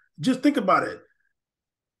because just think about it.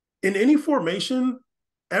 In any formation,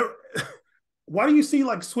 why do you see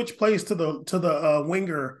like switch plays to the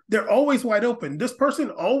winger? They're always wide open. This person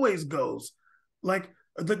always goes like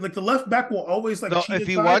the left back will always like No, cheat if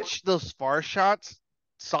you inside. watch those far shots,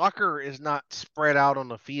 soccer is not spread out on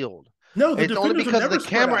the field. No, the It's only defenders are because of never the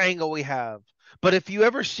spread camera out. angle we have. But if you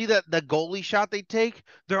ever see that the goalie shot they take,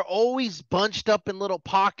 they're always bunched up in little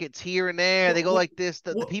pockets here and there. They Well, go well, like this.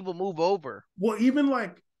 The well, people move over. even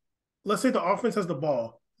like let's say the offense has the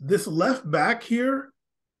ball. This left back here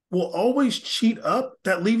will always cheat up.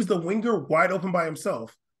 That leaves the winger wide open by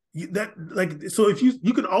himself. That like so if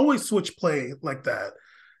you can always switch play like that.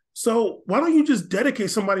 So why don't you just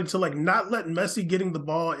dedicate somebody to like not let Messi getting the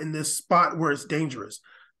ball in this spot where it's dangerous?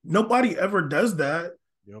 Nobody ever does that.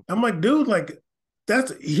 Yep. I'm like, dude, like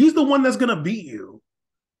he's the one that's gonna beat you.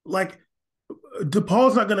 Like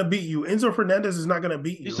DePaul's not gonna beat you. Enzo Fernandez is not gonna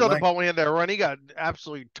beat You you. saw the Like, ball when he had that run. He got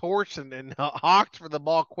absolutely torched and hawked for the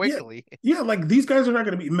ball yeah, quickly. yeah, like these guys are not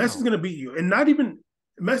gonna beat Messi's No. gonna beat you. And not even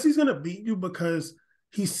Messi's gonna beat you because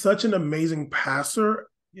he's such an amazing passer,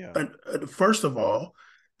 Yeah. first of all.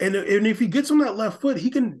 And if he gets on that left foot, he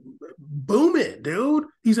can boom it, dude.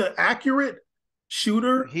 He's an accurate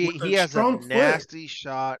shooter with He a has a strong foot. nasty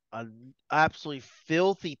shot, a absolutely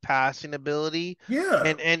filthy passing ability, Yeah,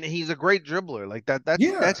 and he's a great dribbler. Like that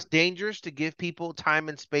yeah. that's dangerous to give people time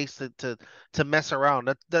and space to mess around.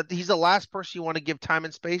 That he's the last person you want to give time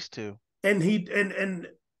and space to And he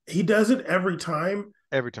does it every time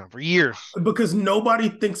every time for years. because nobody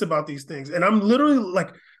thinks about these things. And I'm literally like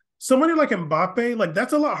somebody like Mbappe, like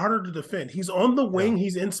that's a lot harder to defend. He's on the Yeah. wing,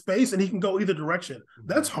 he's in space, and he can go either direction.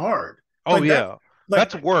 That's Mhm. hard. Oh Like that, yeah. like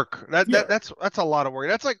That's work. yeah, That's a lot of work.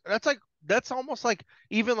 That's almost like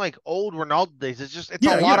even like old Ronaldo days. It's a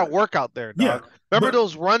yeah, lot yeah, of work out there, yeah. dog. Remember But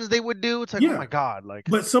those runs they would do? It's like, oh yeah, my God, like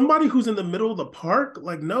but somebody who's in the middle of the park,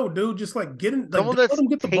 like no, dude, just like get in, like someone don't let that's him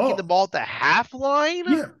get the taking the ball. ball at the half line.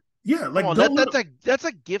 Yeah, yeah, Come like on, don't let him. that's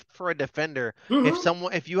a gift for a defender.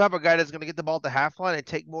 Mhm. If you have a guy that's gonna get the ball at the half line and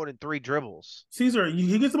take more than three dribbles. Caesar,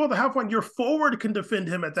 he gets the ball at the half line. Your forward can defend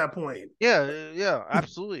him at that point. Yeah,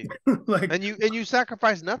 absolutely. Like And you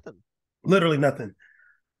sacrifice nothing. literally nothing.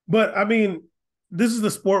 But I mean, this is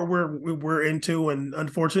the sport we're into, and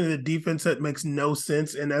unfortunately, the defense that makes no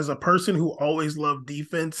sense. And as a person who always loved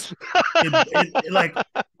defense, like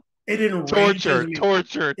it enrages Torture, me.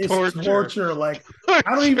 torture, It's torture, torture. Like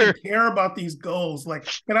I don't even torture. care about these goals. Like,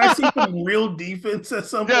 can I see some real defense at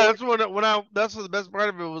some Yeah, point? that's when I that's what the best part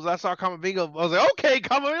of it was. I saw Camavinga. I was like, okay,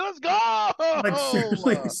 Camavinga, let's Like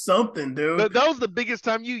seriously, go. something, dude. That was the biggest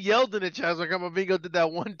time you yelled in the chat when Camavinga did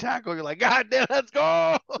that one tackle. You're like, God damn, let's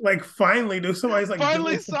go. Like finally, dude. Somebody's like doing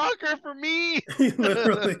Finally, some, soccer for me.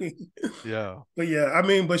 literally. Yeah. But yeah, I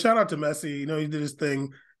mean, but shout out to Messi. You know, he did his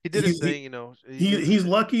thing. He did his He thing, he you know. He did his he's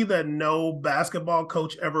thing. lucky that no basketball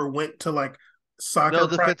coach ever went to like No soccer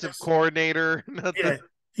defensive practice. coordinator, nothing. Yeah,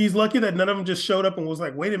 he's lucky that none of them just showed up and was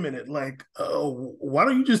like, "Wait a minute, like, oh, why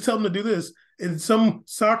don't you just tell them to do this?" And some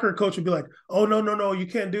soccer coach would be like, "Oh no, no, no, you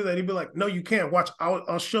can't do that." He'd be like, "No, you can't. Watch,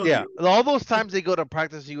 I'll show Yeah, you." all those times they go to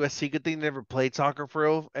practice USC, good thing they never played soccer for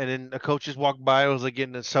real. And then the coaches walk by, I was like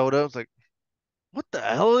getting a soda. I was like, what the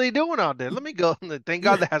hell are they doing out there? Let me go. Thank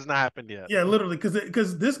God Yeah, that has not happened yet. yeah, literally,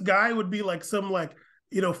 because this guy would be like some like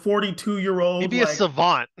 42-year-old He'd be a like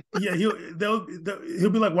savant. yeah he'll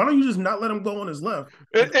be like, "Why don't you just not let him go on his left?"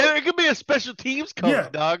 Like, oh, It could be a special teams yeah,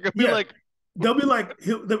 coach, dog. It'd be yeah. like, They'll be like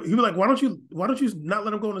he'll be like, why don't you not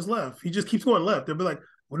let him go on his left? He just keeps going left. They'll be like,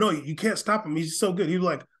 well, no, you can't stop him. He's so good. He'll be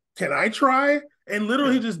like, can I try? And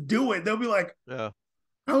literally yeah, just do it. They'll be like, yeah,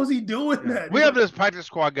 how is he doing yeah. that? And We he's have like, this practice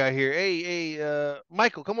squad guy here.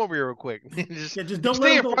 Michael, come over here real quick. yeah, just You don't let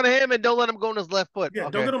stay him in go. front of him and don't let him go on his left foot. Yeah,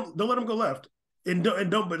 Okay. don't let him go left. And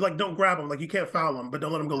don't but like don't grab him. Like you can't foul him, but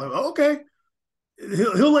don't let him go Yeah, left. Oh, okay.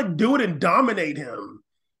 He'll like do it and dominate him.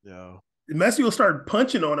 yeah. Messi will start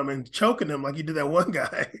punching on him and choking him like he did that one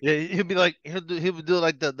guy. Yeah, he'll be like he'll do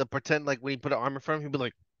like the pretend like when he put an arm in front of him, he'll be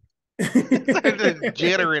like Started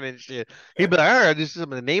jittering and shit. He'd be like, all right, this is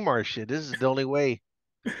some of the Neymar shit. This is the only way.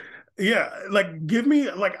 Yeah, like give me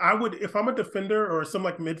like I would if I'm a defender or some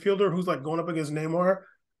like midfielder who's like going up against Neymar,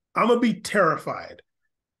 I'm gonna be terrified.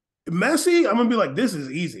 Messi, I'm gonna be like, this is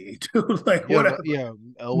easy, dude. Like Yeah, whatever. yeah.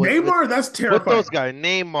 Neymar, that's With terrifying. those guys,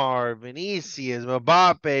 Neymar, Vinicius,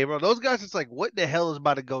 Mbappe, bro, those guys, it's like, what the hell is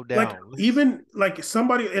about to go Like down? even like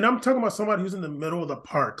somebody, and I'm talking about somebody who's in the middle of the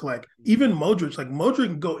park. Like even Modric, like Modric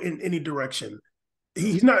can go in any direction.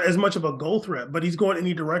 He's not as much of a goal threat, but he's going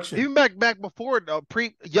any direction. Even back before,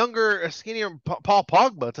 pre younger, skinnier Paul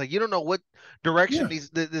Pogba, it's like you don't know what direction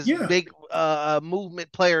Yeah, this yeah, big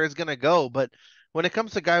movement player is gonna go. But when it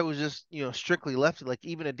comes to a guy who's just strictly lefty, like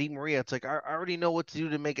even a Di Maria, it's like I already know what to do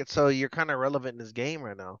to make it so you're kind of relevant in this game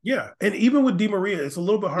right now. yeah. And even with Di Maria, it's a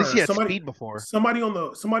little bit At least harder. he had speed before. Somebody on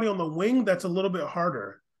the wing, that's a little bit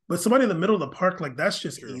harder. But somebody in the middle of the park, like that's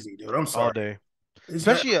just True. easy, dude. I'm All sorry. day, It's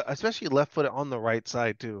that especially left footed on the right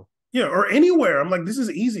side too. Yeah, or anywhere. I'm like, this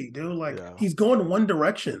is easy, dude. Like Yeah. he's going one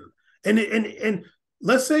direction, and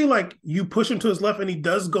let's say like you push him to his left and he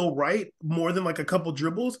does go right more than like a couple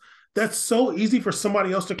dribbles. That's so easy for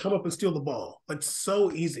somebody else to come up and steal the ball. Like so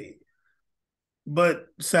easy. But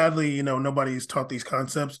sadly, nobody's taught these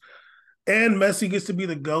concepts. And Messi gets to be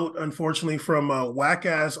the GOAT, unfortunately, from whack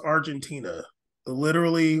ass Argentina.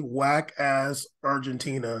 Literally whack ass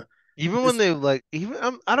Argentina. Even when This, they like, even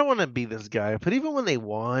I don't want to be this guy, but even when they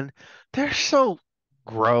won, they're so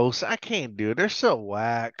gross. I can't do it. They're so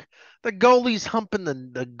whack. The goalie's humping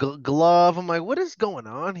the glove. I'm like, what is going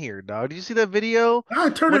on here, dog? Did you see that video? I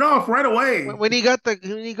turned it When off right away. when he got the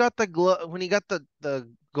glove when he got the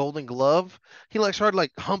golden glove, he like started like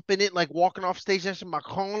humping it, like walking off stage next to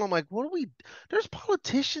Macron. I'm like, what are we? There's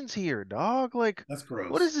politicians here, dog. Like, That's what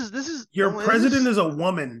gross. is this? Your I'm like, this president is is a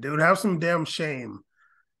woman, dude. Have some damn shame.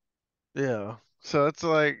 Yeah. So it's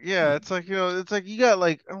like, yeah, it's like, it's like you got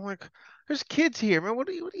like, I'm like, there's kids here, man. What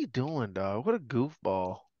are you doing, dog? What a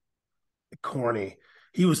goofball. Corny.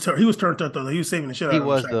 He was turned up though. He was saving the shit He out of the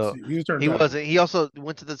was track. though. He was turned He up. wasn't. He also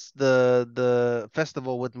went to the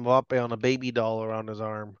festival with Mbappe on a baby doll around his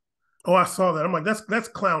arm. Oh, I saw that. I'm like, that's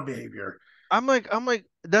clown behavior. I'm like,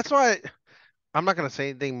 that's why I'm not gonna say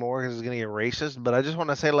anything more because it's gonna get racist, but I just want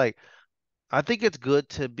to say like, I think it's good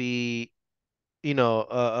to be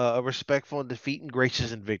respectful in defeat and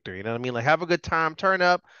gracious in victory. You know what I mean? Like have a good time, turn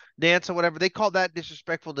up, dance or whatever. They call that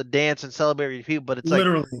disrespectful to dance and celebrate with people, but it's like,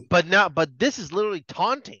 Literally. but this is literally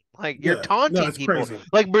taunting. Like you're Yeah. No, taunting it's people. crazy.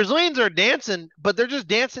 Like Brazilians are dancing, but they're just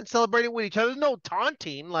dancing, celebrating with each other. There's no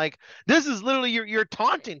taunting. Like this is literally you're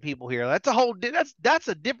taunting people here. That's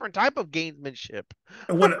a different type of gamesmanship.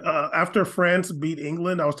 When after France beat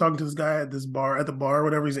England, I was talking to this guy at the bar,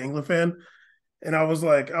 whatever. He's an England fan, and I was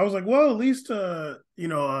like, well, at least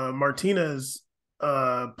Martinez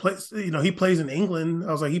plays. He plays in England.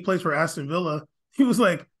 I was like, he plays for Aston Villa. He was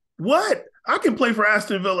like, what? I can play for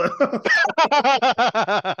Aston Villa.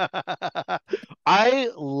 I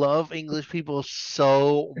love English people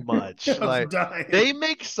so much. I was Like dying. they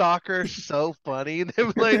make soccer so funny. They're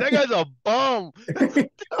like, that guy's a bum. I was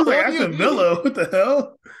like, What do Aston you Villa, what the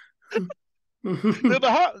hell?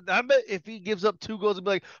 but I bet if he gives up 2 goals, he'll be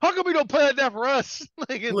like, how come we don't play like that for us?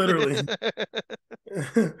 Like Literally.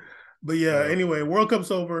 But yeah, uh, anyway, World Cup's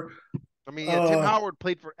over. I mean, yeah, Tim Uh Howard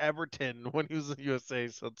played for Everton when he was in the USA,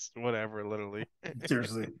 so it's whatever, literally.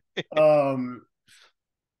 Seriously. Um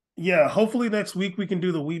yeah, hopefully next week we can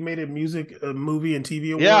do the We Made It Music Movie and TV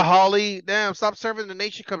Yeah, Award. Holly, damn, stop serving the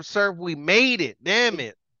nation cup serve. We made it. Damn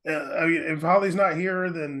it. I mean, if Holly's not here,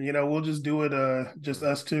 then we'll just do it. Just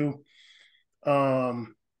us two.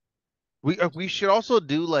 Um, We should also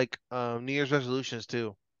do like New Year's resolutions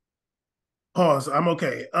too. Pause. I'm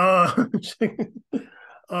okay.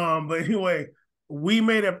 But anyway, we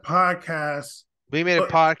made a podcast. We made a But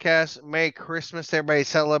podcast. Merry Christmas, to everybody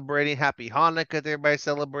celebrating. Happy Hanukkah, to everybody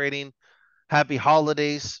celebrating. Happy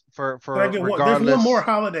holidays can I for get one? There's one more regardless.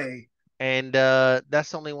 holiday. And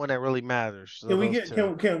that's the only one that really matters. So Can we those get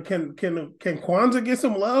two. can Kwanzaa get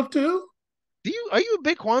some love too? Are you a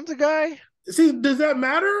big Kwanzaa guy? See, does that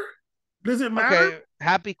matter? Does it matter? Okay,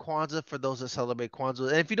 happy Kwanzaa for those that celebrate Kwanzaa.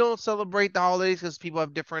 And if you don't celebrate the holidays because people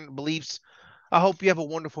have different beliefs, I hope you have a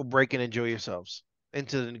wonderful break and enjoy yourselves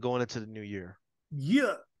going into the new year.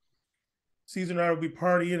 Yeah. Caesar and I will be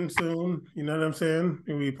partying soon. You know what I'm saying?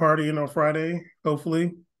 We'll be partying on Friday,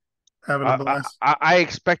 hopefully, having a I, I blast. I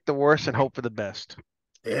expect the worst and hope for the best.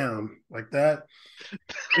 Damn, like that.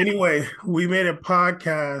 Anyway, we made a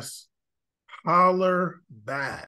podcast. Holler back.